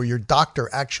tests where your doctor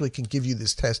actually can give you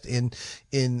this test in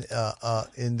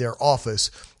their office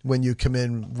when you come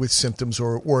in with symptoms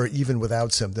or even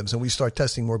without symptoms, and we start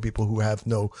testing more people who have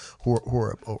who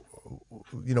are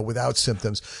without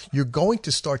symptoms, you're going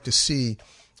to start to see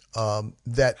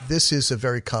that this is a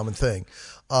very common thing.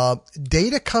 The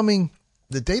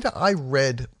data I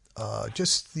read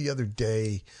just the other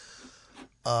day.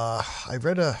 I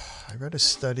read a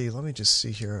study. Let me just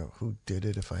see here who did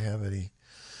it, if I have any.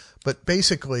 But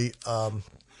basically, and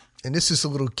this is a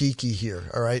little geeky here,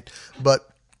 all right? But,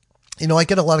 I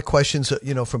get a lot of questions,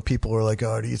 from people who are like,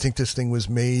 oh, do you think this thing was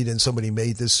made and somebody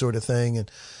made this sort of thing?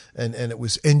 And it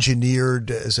was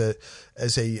engineered as a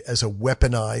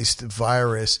weaponized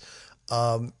virus.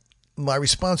 My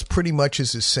response pretty much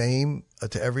is the same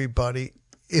to everybody.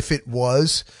 If it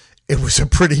was a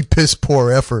pretty piss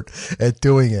poor effort at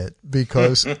doing it,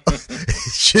 because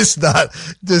it's just not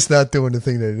doing the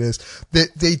thing that it is.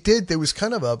 There was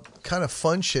kind of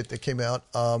fun shit that came out.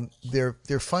 They're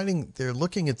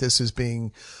looking at this as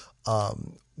being,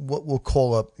 what we'll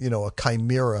call a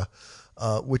chimera,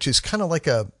 which is kind of like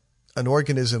an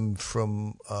organism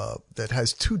from, that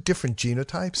has two different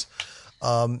genotypes.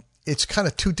 It's kind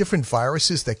of two different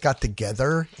viruses that got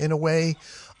together in a way.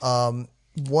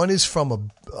 One is from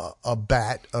a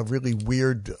bat, a really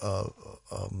weird, a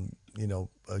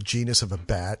genus of a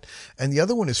bat. And the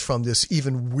other one is from this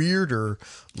even weirder,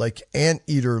 like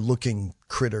anteater looking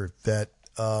critter that,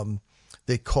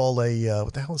 they call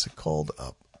what the hell is it called?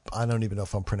 I don't even know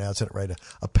if I'm pronouncing it right.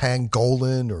 A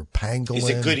pangolin or pangolin. Is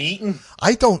it good eating?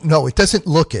 I don't know. It doesn't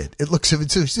look it. It looks,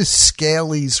 it's this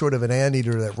scaly sort of an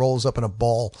anteater that rolls up in a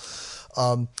ball.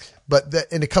 And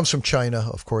it comes from China,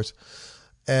 of course.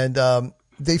 And,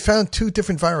 they found two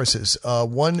different viruses.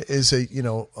 One is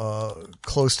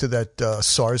close to that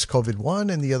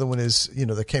SARS-CoV-1, and the other one is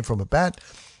that came from a bat,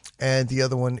 and the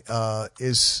other one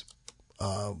is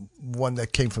one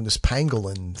that came from this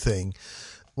pangolin thing.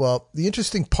 Well, the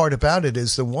interesting part about it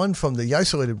is the one from the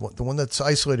isolated one, the one that's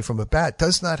isolated from a bat,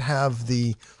 does not have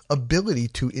the ability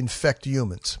to infect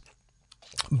humans,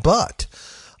 but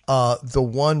the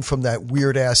one from that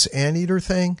weird ass anteater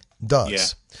thing does. Yeah.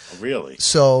 Really?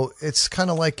 So it's kind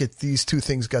of like these two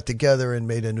things got together and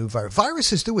made a new virus.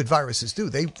 Viruses do what viruses do.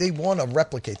 They want to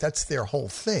replicate. That's their whole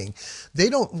thing. They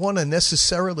don't want to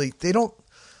necessarily, they don't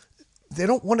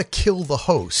want to kill the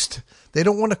host. They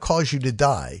don't want to cause you to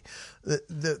die.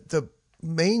 The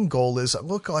main goal is,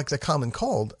 look like the common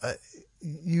cold.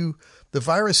 The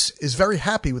virus is very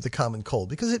happy with the common cold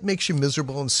because it makes you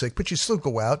miserable and sick, but you still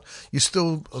go out. You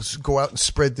still go out and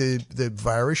spread the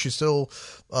virus. You still,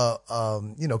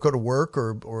 go to work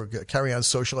or carry on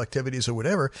social activities or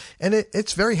whatever. And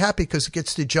it's very happy because it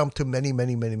gets to jump to many,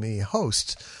 many, many, many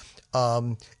hosts.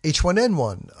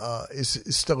 H1N1, is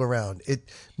still around. It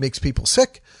makes people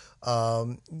sick.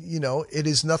 It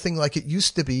is nothing like it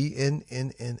used to be in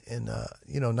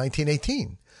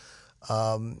 1918.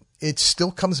 It still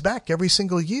comes back every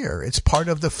single year. It's part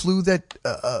of the flu that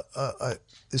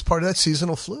is part of that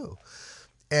seasonal flu.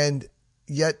 And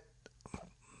yet,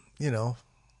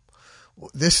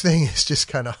 this thing is just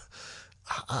kind of,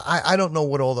 I don't know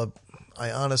what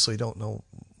I honestly don't know.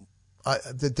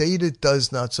 The data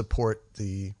does not support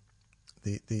the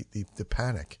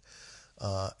panic.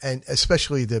 And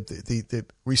especially the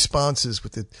responses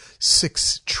with the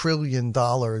 $6 trillion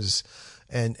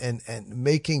and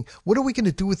making, what are we going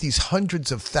to do with these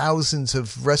hundreds of thousands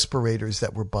of respirators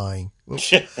that we're buying?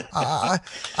 I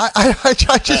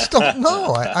just don't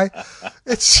know.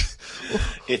 It's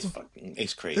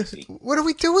crazy. What do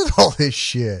we do with all this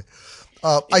shit?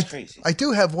 It's crazy. I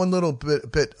do have one little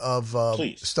bit of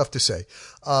stuff to say.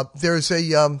 There's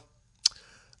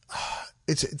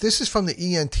this is from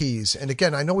the ENTs, and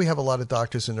again, I know we have a lot of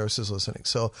doctors and nurses listening,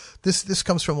 so this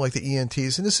comes from like the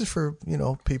ENTs, and this is for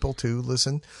people to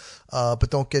listen, but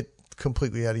don't get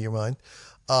completely out of your mind.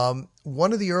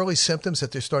 One of the early symptoms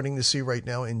that they're starting to see right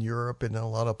now in Europe and in a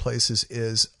lot of places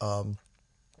is a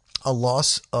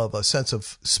loss of a sense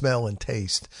of smell and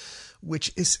taste,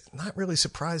 which is not really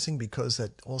surprising because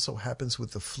that also happens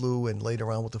with the flu and later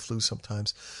on with the flu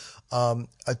sometimes.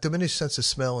 A diminished sense of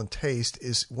smell and taste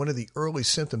is one of the early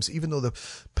symptoms, even though the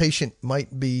patient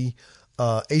might be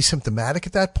asymptomatic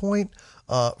at that point,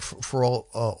 for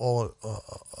all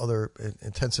other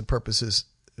intents and purposes,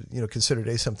 considered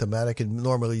asymptomatic, and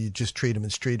normally you just treat them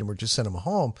and treat them or just send them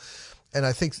home. And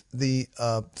I think the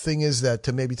thing is that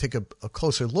to maybe take a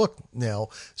closer look now.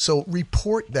 So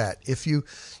report that if you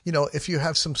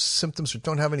have some symptoms or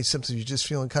don't have any symptoms, you're just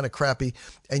feeling kind of crappy,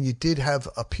 and you did have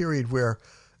a period where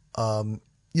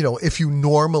if you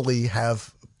normally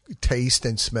have taste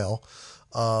and smell,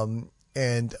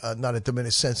 and not a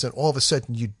diminished sense, and all of a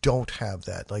sudden you don't have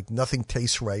that, like nothing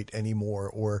tastes right anymore,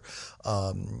 or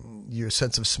your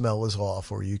sense of smell is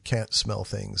off, or you can't smell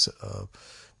things,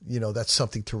 that's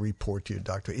something to report to your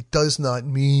doctor. It does not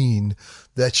mean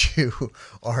that you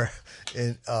are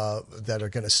that are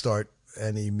going to start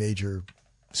any major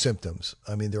symptoms.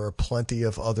 I mean, there are plenty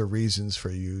of other reasons for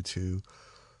you to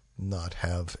not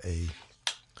have a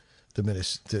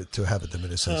diminished to have a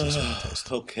diminished sense of smell and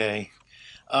taste. Okay.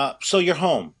 So you're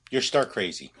home. You're stark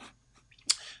crazy.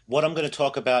 What I'm going to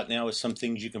talk about now is some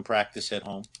things you can practice at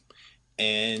home.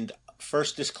 And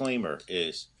first disclaimer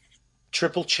is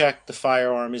triple check the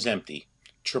firearm is empty.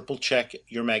 Triple check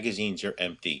your magazines are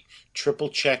empty. Triple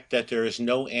check that there is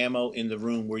no ammo in the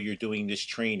room where you're doing this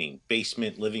training,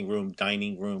 basement, living room,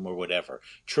 dining room, or whatever.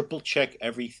 Triple check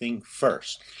everything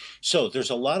first. So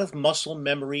there's a lot of muscle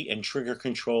memory and trigger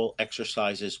control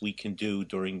exercises we can do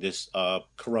during this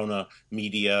corona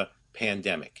media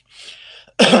pandemic.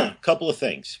 Couple of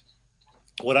things.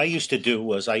 What I used to do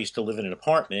was I used to live in an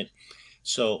apartment,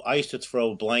 so I used to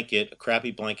throw a crappy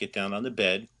blanket down on the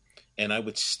bed, and I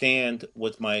would stand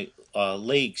with my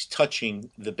legs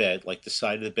touching the bed, like the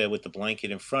side of the bed with the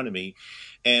blanket in front of me,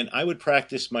 and I would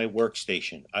practice my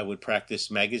workstation. I would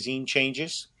practice magazine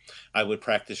changes. I would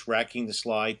practice racking the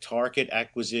slide, target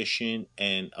acquisition,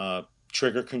 and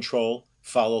trigger control,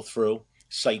 follow through,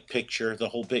 sight picture, the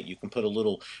whole bit. You can put a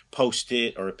little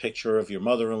Post-it or a picture of your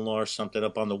mother-in-law or something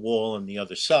up on the wall on the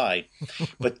other side.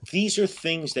 But these are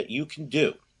things that you can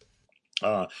do.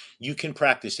 You can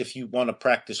practice. If you want to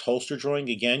practice holster drawing,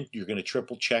 again, you're going to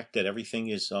triple check that everything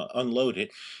is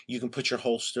unloaded. You can put your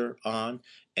holster on.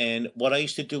 And what I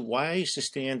used to do, why I used to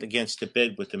stand against the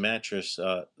bed with the mattress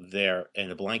there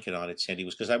and a blanket on it, Sandy,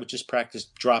 was because I would just practice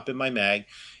dropping my mag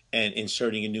and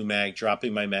inserting a new mag,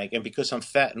 dropping my mag. And because I'm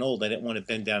fat and old, I didn't want to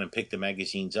bend down and pick the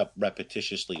magazines up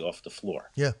repetitiously off the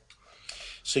floor. Yeah.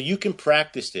 So you can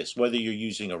practice this, whether you're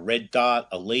using a red dot,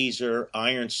 a laser,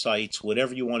 iron sights,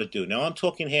 whatever you want to do. Now, I'm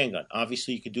talking handgun.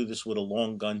 Obviously, you could do this with a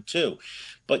long gun, too.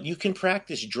 But you can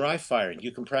practice dry firing.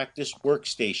 You can practice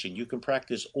workstation. You can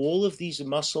practice all of these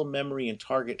muscle memory and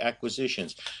target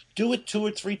acquisitions. Do it 2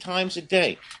 or 3 times a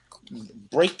day.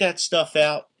 Break that stuff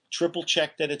out. Triple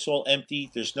check that it's all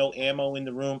empty. There's no ammo in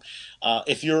the room.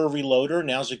 If you're a reloader,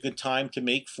 now's a good time to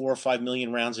make 4 or 5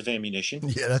 million rounds of ammunition.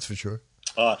 Yeah, that's for sure.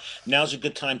 Now's a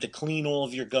good time to clean all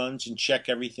of your guns and check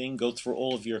everything, go through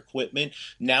all of your equipment.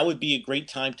 Now would be a great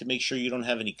time to make sure you don't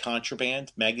have any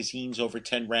contraband, magazines over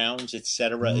 10 rounds,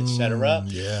 etc., etc.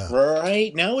 Yeah.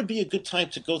 Right? Now would be a good time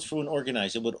to go through and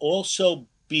organize. It would also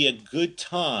be a good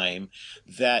time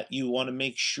that you want to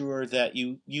make sure that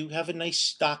you have a nice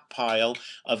stockpile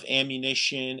of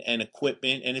ammunition and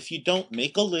equipment. And if you don't,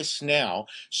 make a list now,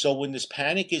 so when this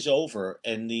panic is over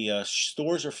and the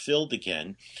stores are filled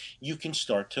again, you can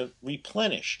start to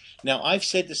replenish. Now, I've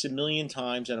said this a million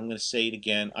times, and I'm going to say it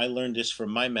again. I learned this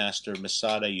from my master,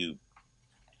 Masad Ayub.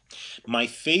 My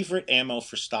favorite ammo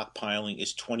for stockpiling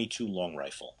is .22 long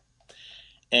rifle.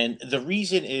 And the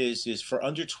reason is for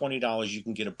under $20, you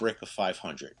can get a brick of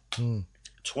 500.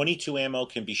 22 ammo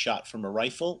can be shot from a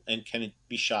rifle and can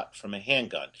be shot from a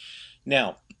handgun.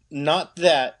 Now, not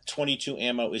that 22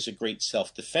 ammo is a great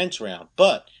self-defense round,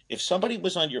 but if somebody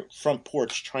was on your front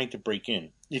porch trying to break in,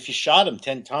 if you shot them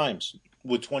 10 times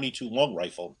with 22 long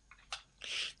rifle,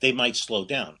 they might slow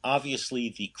down.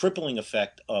 Obviously, the crippling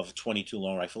effect of 22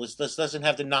 long rifle is this doesn't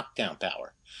have the knockdown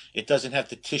power. It doesn't have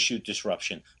the tissue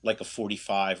disruption like a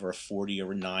 45 or a 40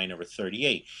 or a 9 or a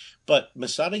 38. But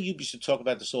Masad Ayub used to talk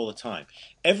about this all the time.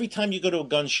 Every time you go to a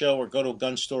gun show or go to a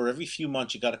gun store, every few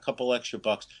months you got a couple extra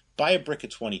bucks, buy a brick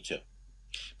of 22.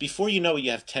 Before you know it,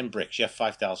 you have 10 bricks. You have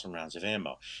 5,000 rounds of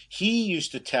ammo. He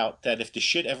used to tout that if the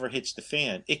shit ever hits the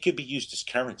fan, it could be used as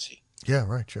currency. Yeah,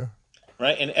 right, sure.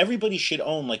 Right? And everybody should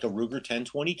own like a Ruger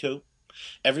 1022.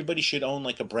 Everybody should own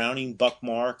like a Browning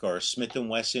Buckmark or a Smith &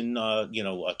 Wesson, a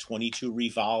 22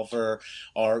 revolver.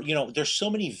 Or, there's so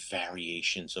many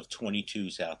variations of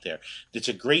 22s out there. It's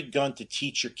a great gun to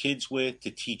teach your kids with,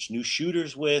 to teach new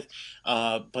shooters with.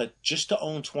 But just to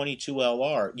own 22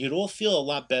 LR, you'd all feel a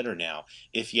lot better now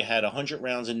if you had 100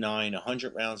 rounds of 9,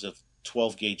 100 rounds of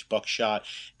 12 gauge buckshot,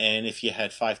 and if you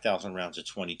had 5,000 rounds of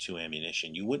 22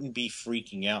 ammunition. You wouldn't be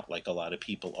freaking out like a lot of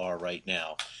people are right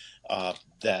now.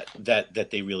 That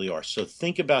they really are. So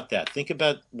think about that. Think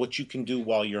about what you can do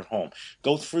while you're home.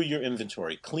 Go through your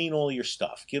inventory. Clean all your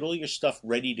stuff. Get all your stuff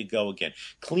ready to go again.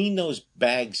 Clean those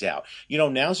bags out.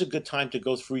 Now's a good time to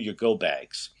go through your go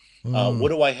bags. What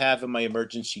do I have in my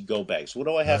emergency go bags? What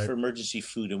do I have for emergency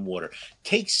food and water?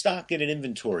 Take stock in an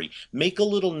inventory. Make a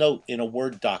little note in a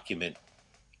Word document.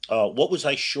 What was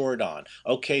I short on?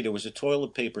 Okay, there was a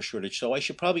toilet paper shortage, so I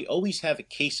should probably always have a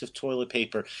case of toilet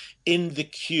paper in the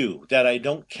queue that I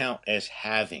don't count as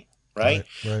having. Right.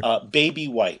 Baby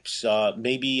wipes.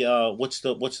 Maybe what's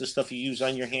the stuff you use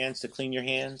on your hands to clean your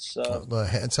hands? Hand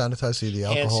sanitizer, the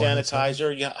alcohol. Hand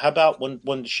sanitizer. Yeah. How about when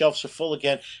the shelves are full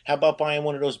again? How about buying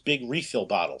one of those big refill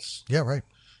bottles? Yeah, right.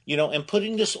 And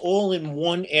putting this all in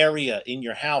one area in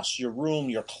your house, your room,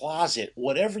 your closet,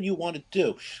 whatever you want to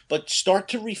do. But start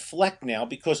to reflect now,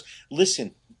 because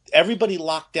listen, everybody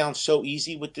locked down so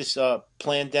easy with this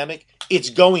pandemic. It's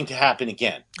going to happen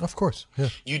again. Of course. Yeah.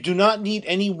 You do not need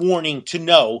any warning to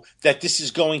know that this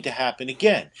is going to happen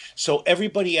again. So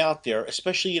everybody out there,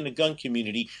 especially in the gun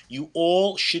community, you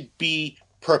all should be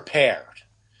prepared.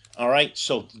 All right.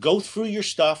 So go through your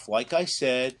stuff, like I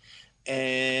said,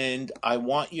 and I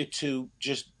want you to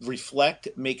just reflect,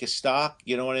 make a stock.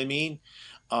 You know what I mean?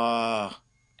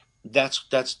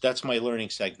 That's my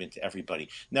learning segment to everybody.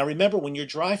 Now remember, when you're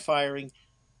dry firing,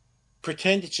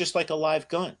 pretend it's just like a live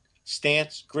gun.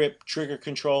 Stance, grip, trigger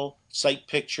control, sight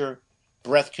picture,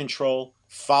 breath control,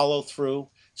 follow through,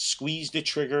 squeeze the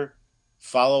trigger,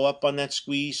 follow up on that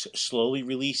squeeze, slowly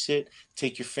release it,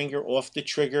 take your finger off the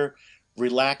trigger,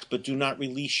 relax but do not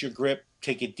release your grip,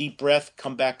 take a deep breath,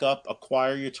 come back up,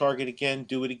 acquire your target again,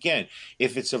 do it again.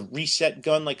 If it's a reset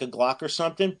gun like a Glock or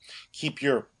something, keep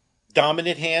your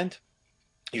dominant hand,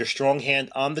 your strong hand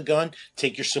on the gun,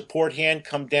 take your support hand,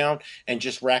 come down and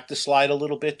just rack the slide a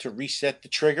little bit to reset the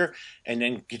trigger, and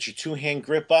then get your two-hand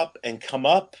grip up and come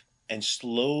up and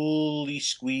slowly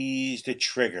squeeze the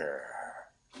trigger.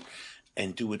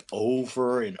 And do it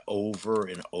over and over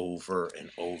and over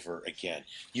and over again.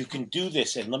 You can do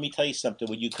this, and let me tell you something.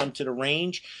 When you come to the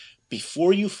range,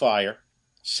 before you fire,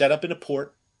 set up in a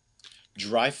port,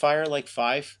 dry fire like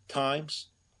 5 times,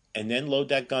 and then load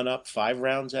that gun up 5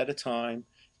 rounds at a time,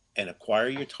 and acquire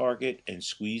your target and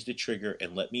squeeze the trigger,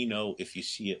 and let me know if you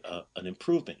see an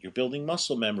improvement. You're building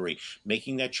muscle memory,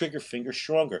 making that trigger finger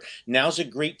stronger. Now's a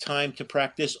great time to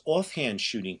practice offhand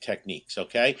shooting techniques,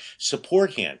 okay?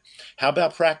 Support hand. How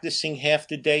about practicing half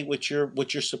the day with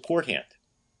your support hand?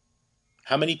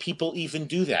 How many people even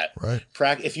do that? Right.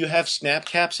 If you have snap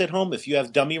caps at home, if you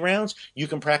have dummy rounds, you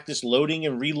can practice loading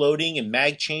and reloading and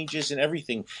mag changes and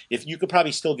everything. If you could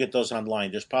probably still get those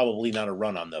online, there's probably not a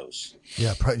run on those.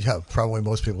 Yeah, probably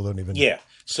most people don't even. Yeah.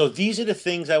 So these are the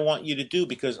things I want you to do,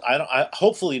 because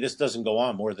hopefully this doesn't go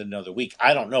on more than another week.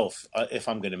 I don't know if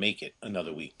I'm going to make it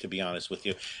another week, to be honest with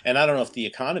you. And I don't know if the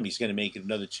economy is going to make it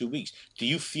another 2 weeks. Do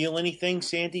you feel anything,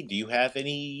 Sandy? Do you have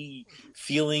any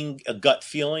feeling, a gut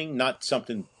feeling? Not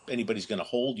something anybody's going to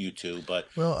hold you to, but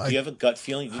do you have a gut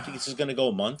feeling? Do you think this is going to go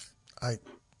a month?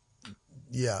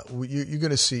 You're going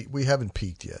to see. We haven't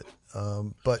peaked yet.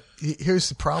 But here's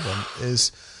the problem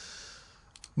is,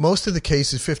 most of the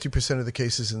cases, 50% of the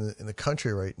cases in the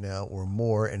country right now, or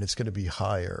more, and it's going to be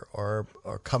higher, are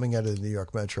coming out of the New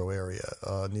York metro area,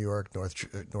 New York,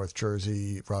 North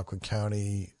Jersey, Rockland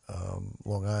County,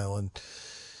 Long Island.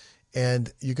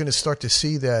 And you're going to start to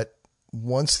see that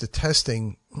once the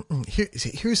testing,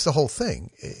 here's the whole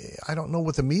thing. I don't know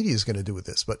what the media is going to do with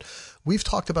this, but we've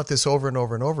talked about this over and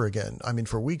over and over again. I mean,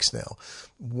 for weeks now.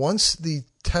 Once the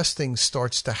testing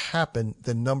starts to happen,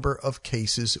 the number of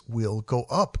cases will go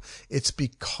up. It's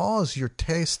because you're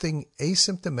testing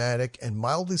asymptomatic and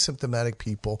mildly symptomatic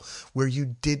people where you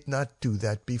did not do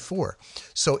that before.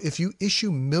 So if you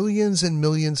issue millions and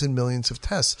millions and millions of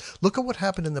tests, look at what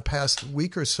happened in the past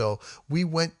week or so.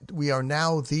 We are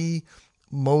now the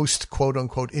most quote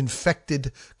unquote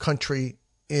infected country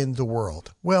in the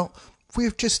world. Well,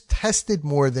 we've just tested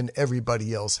more than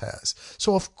everybody else has.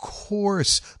 So of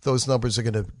course those numbers are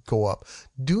going to go up.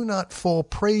 Do not fall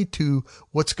prey to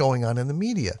what's going on in the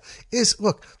media.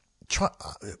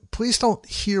 Please don't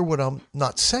hear what I'm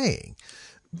not saying.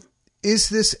 Is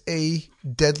this a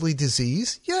deadly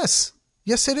disease? Yes.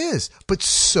 Yes, it is. But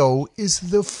so is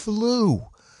the flu.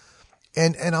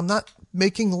 And I'm not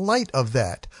making light of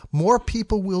that. More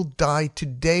people will die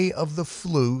today of the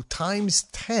flu times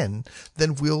 10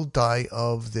 than will die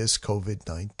of this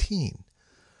COVID-19.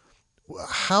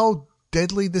 How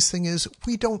deadly this thing is,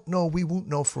 we don't know. We won't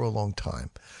know for a long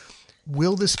time.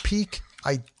 Will this peak?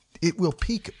 It will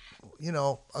peak. I'm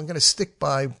going to stick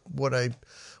by what I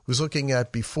was looking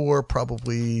at before,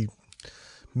 probably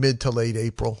mid to late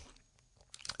April,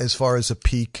 as far as a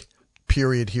peak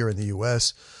period here in the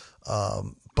U.S.,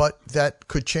 but that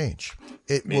could change.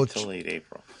 Mid to late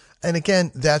April. And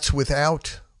again, that's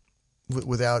without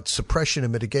without suppression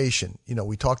and mitigation. You know,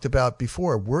 we talked about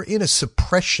before, we're in a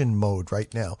suppression mode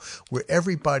right now where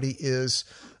everybody is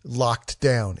locked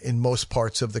down in most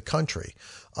parts of the country.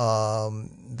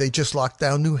 They just locked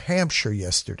down New Hampshire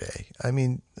yesterday. I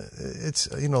mean, it's,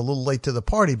 a little late to the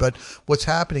party, but what's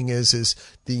happening is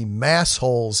the mass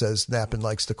holes, as Knappen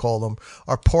likes to call them,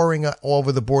 are pouring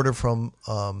over the border from,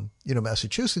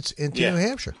 Massachusetts into New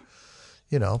Hampshire,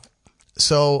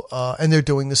 So, and they're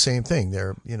doing the same thing.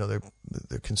 They're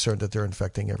concerned that they're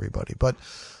infecting everybody, but,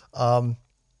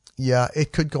 yeah,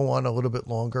 it could go on a little bit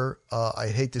longer. I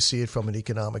hate to see it from an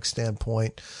economic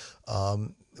standpoint.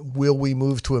 Will we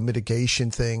move to a mitigation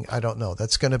thing? I don't know.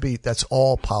 That's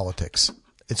all politics.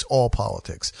 It's all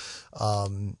politics.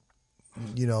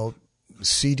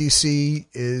 CDC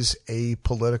is a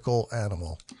political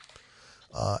animal.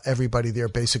 Everybody there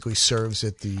basically serves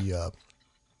at the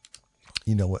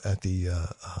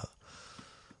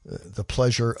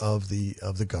pleasure of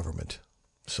the government.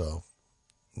 So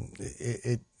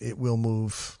it will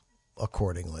move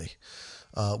accordingly.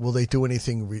 Will they do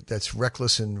anything that's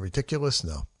reckless and ridiculous?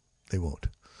 No, they won't.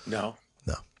 No.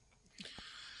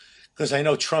 Because I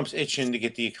know Trump's itching to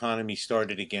get the economy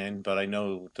started again, but I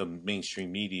know the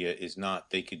mainstream media is not.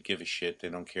 They could give a shit. They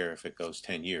don't care if it goes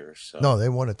 10 years. So. No, they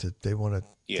want it the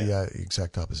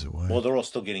exact opposite way. Well, they're all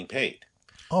still getting paid.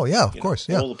 Oh yeah, of course,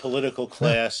 yeah. All the political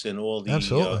class and all the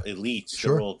elites,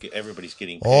 sure. Everybody's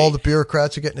getting paid. All the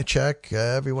bureaucrats are getting a check.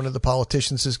 Every one of the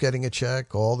politicians is getting a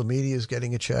check. All the media is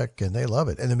getting a check, and they love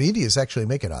it. And the media is actually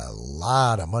making a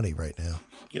lot of money right now.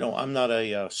 I'm not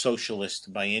a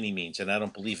socialist by any means, and I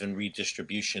don't believe in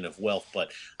redistribution of wealth,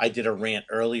 but I did a rant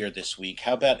earlier this week.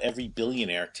 How about every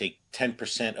billionaire take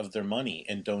 10% of their money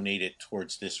and donate it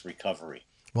towards this recovery?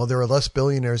 Well, there are less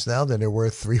billionaires now than there were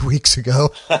 3 weeks ago.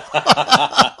 But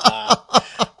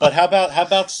how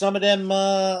about some of them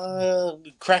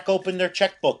crack open their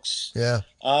checkbooks? Yeah.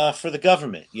 For the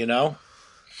government,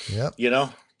 Yep.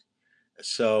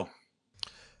 So.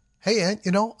 Hey, Ant,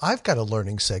 I've got a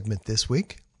learning segment this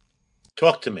week.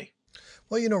 Talk to me.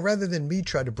 Well, rather than me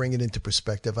try to bring it into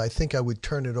perspective, I think I would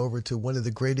turn it over to one of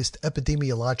the greatest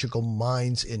epidemiological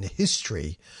minds in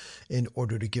history in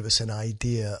order to give us an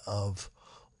idea of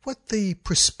what the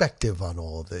perspective on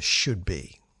all of this should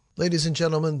be. Ladies and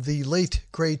gentlemen, the late,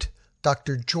 great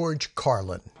Dr. George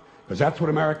Carlin. Because that's what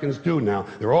Americans do now.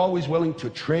 They're always willing to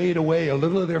trade away a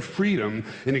little of their freedom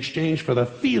in exchange for the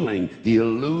feeling, the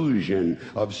illusion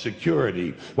of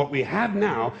security. What we have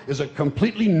now is a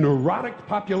completely neurotic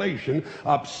population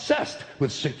obsessed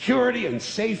with security and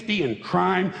safety and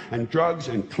crime and drugs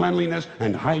and cleanliness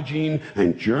and hygiene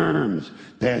and germs.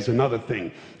 There's another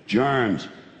thing, germs.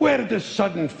 Where did this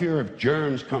sudden fear of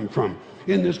germs come from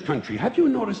in this country? Have you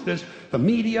noticed this? The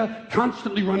media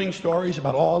constantly running stories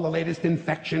about all the latest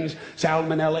infections,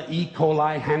 salmonella, E.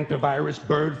 coli, hantavirus,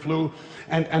 bird flu,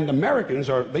 and Americans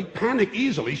they panic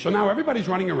easily, so now everybody's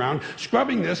running around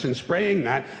scrubbing this and spraying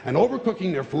that and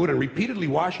overcooking their food and repeatedly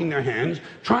washing their hands,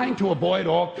 trying to avoid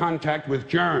all contact with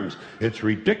germs. It's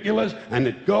ridiculous, and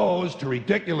it goes to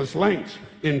ridiculous lengths.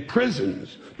 In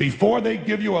prisons, before they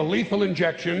give you a lethal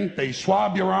injection, they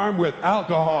swab your arm with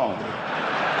alcohol.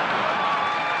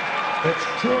 It's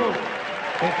true.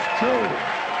 It's true.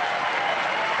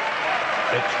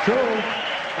 It's true.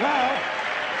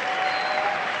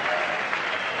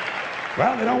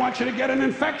 Well, they don't want you to get an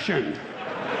infection.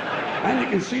 And you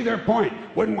can see their point.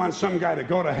 Wouldn't want some guy to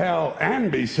go to hell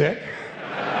and be sick.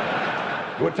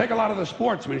 It would take a lot of the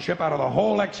sportsmanship out of the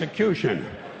whole execution.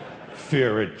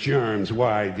 Fear of germs.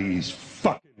 Why, these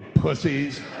fucking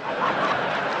pussies.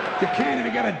 You can't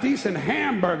even get a decent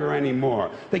hamburger anymore.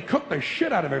 They cook the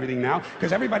shit out of everything now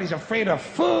because everybody's afraid of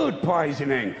food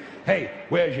poisoning. Hey,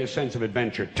 where's your sense of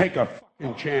adventure? Take a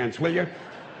fucking chance, will you?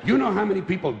 You know how many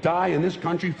people die in this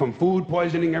country from food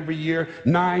poisoning every year?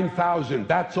 9,000.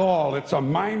 That's all. It's a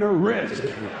minor risk.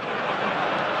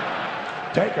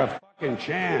 Take a fucking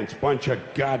chance, bunch of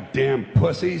goddamn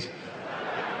pussies.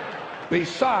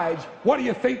 Besides, what do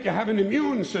you think you have an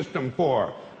immune system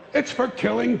for? It's for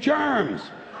killing germs.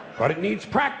 But it needs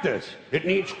practice. It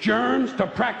needs germs to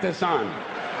practice on.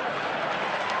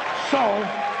 So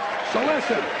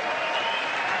listen.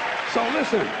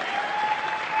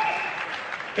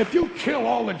 If you kill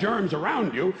all the germs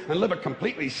around you and live a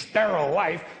completely sterile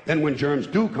life, then when germs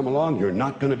do come along, you're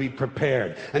not going to be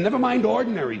prepared. And never mind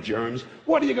ordinary germs,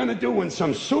 what are you going to do when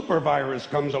some super virus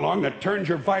comes along that turns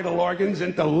your vital organs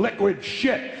into liquid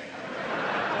shit?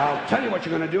 I'll tell you what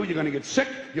you're going to do. You're going to get sick,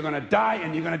 you're going to die,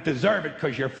 and you're going to deserve it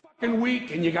because you're fucking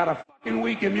weak and you got a fucking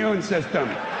weak immune system.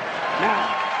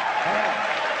 Now,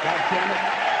 God damn it.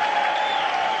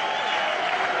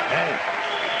 Hey.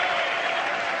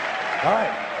 All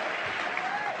right.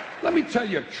 Let me tell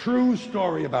you a true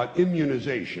story about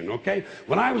immunization, okay?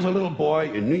 When I was a little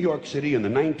boy in New York City in the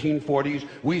 1940s,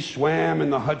 we swam in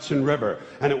the Hudson River,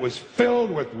 and it was filled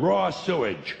with raw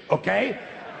sewage, okay?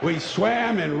 We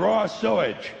swam in raw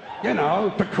sewage, you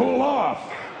know, to cool off.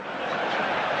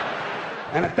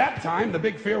 And at that time, the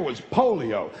big fear was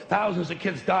polio. Thousands of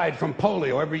kids died from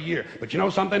polio every year. But you know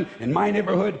something? In my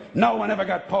neighborhood, no one ever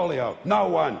got polio. No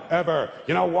one, ever.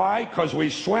 You know why? Because we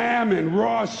swam in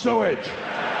raw sewage.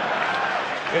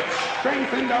 It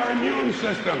strengthened our immune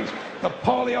systems. The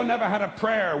polio never had a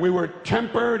prayer. We were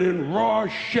tempered in raw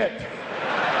shit.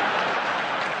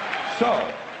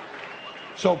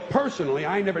 So personally,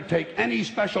 I never take any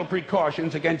special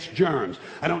precautions against germs.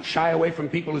 I don't shy away from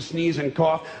people who sneeze and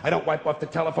cough. I don't wipe off the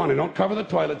telephone. I don't cover the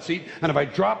toilet seat. And if I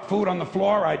drop food on the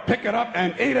floor, I pick it up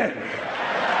and eat it.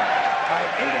 I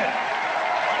eat it.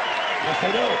 Yes,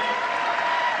 I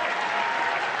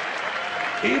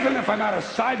do. Even if I'm at a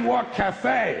sidewalk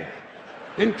cafe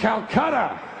in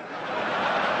Calcutta,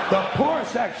 the poor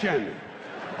section,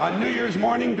 on New Year's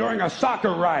morning during a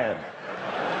soccer riot.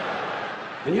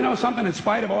 And you know something? In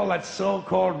spite of all that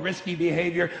so-called risky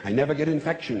behavior, I never get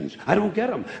infections. I don't get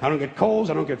them. I don't get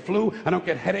colds. I don't get flu. I don't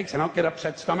get headaches. I don't get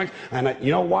upset stomachs. And you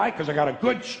know why? Because I got a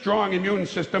good, strong immune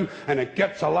system, and it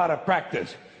gets a lot of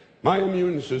practice. My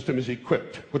immune system is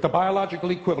equipped with the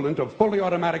biological equivalent of fully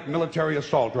automatic military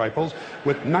assault rifles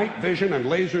with night vision and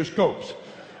laser scopes.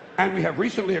 And we have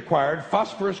recently acquired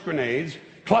phosphorus grenades,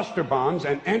 cluster bombs,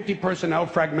 and anti-personnel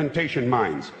fragmentation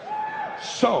mines.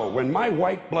 So, when my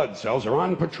white blood cells are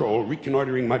on patrol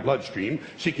reconnoitering my bloodstream,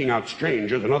 seeking out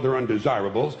strangers and other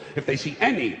undesirables, if they see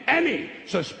any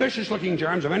suspicious-looking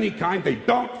germs of any kind, they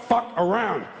don't fuck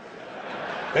around.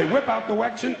 They whip out the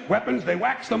weapons, they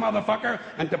wax the motherfucker,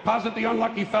 and deposit the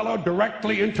unlucky fellow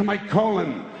directly into my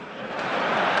colon.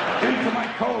 Into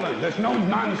my colon. There's no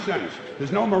nonsense.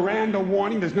 There's no Miranda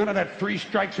warning. There's none of that 3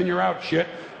 strikes and you're out shit.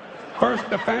 First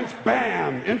defense,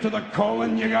 bam, into the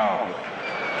colon you go.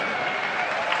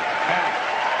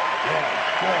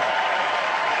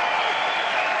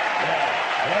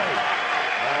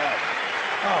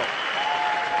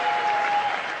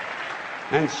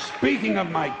 And speaking of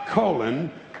my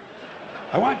colon,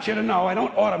 I want you to know I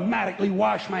don't automatically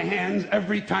wash my hands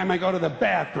every time I go to the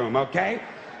bathroom, okay?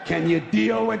 Can you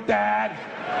deal with that?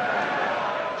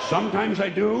 Sometimes I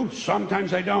do,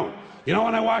 sometimes I don't. You know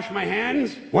when I wash my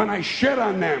hands? When I shit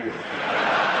on them.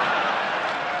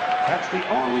 That's the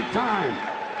only time.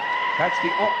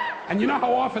 And you know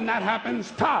how often that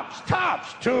happens? Tops.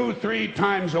 2-3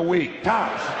 times a week.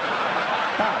 Tops.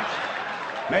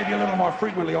 Maybe a little more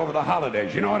frequently over the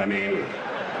holidays, you know what I mean?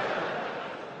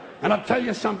 And I'll tell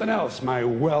you something else, my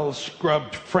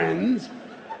well-scrubbed friends.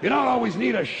 You don't always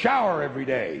need a shower every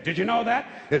day. Did you know that?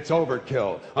 It's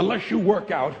overkill. Unless you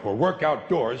work out or work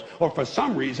outdoors or for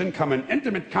some reason come in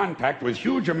intimate contact with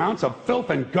huge amounts of filth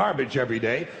and garbage every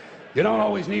day, you don't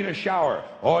always need a shower.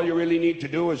 All you really need to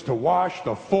do is to wash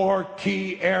the 4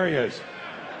 key areas.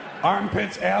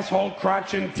 Armpits, asshole,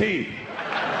 crotch, and teeth.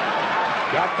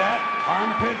 Got that?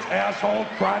 Armpits, asshole,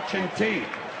 crotch, and teeth.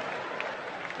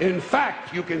 In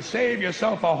fact, you can save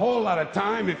yourself a whole lot of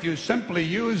time if you simply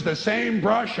use the same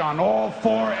brush on all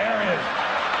 4 areas.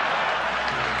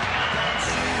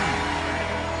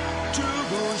 To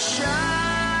go shine.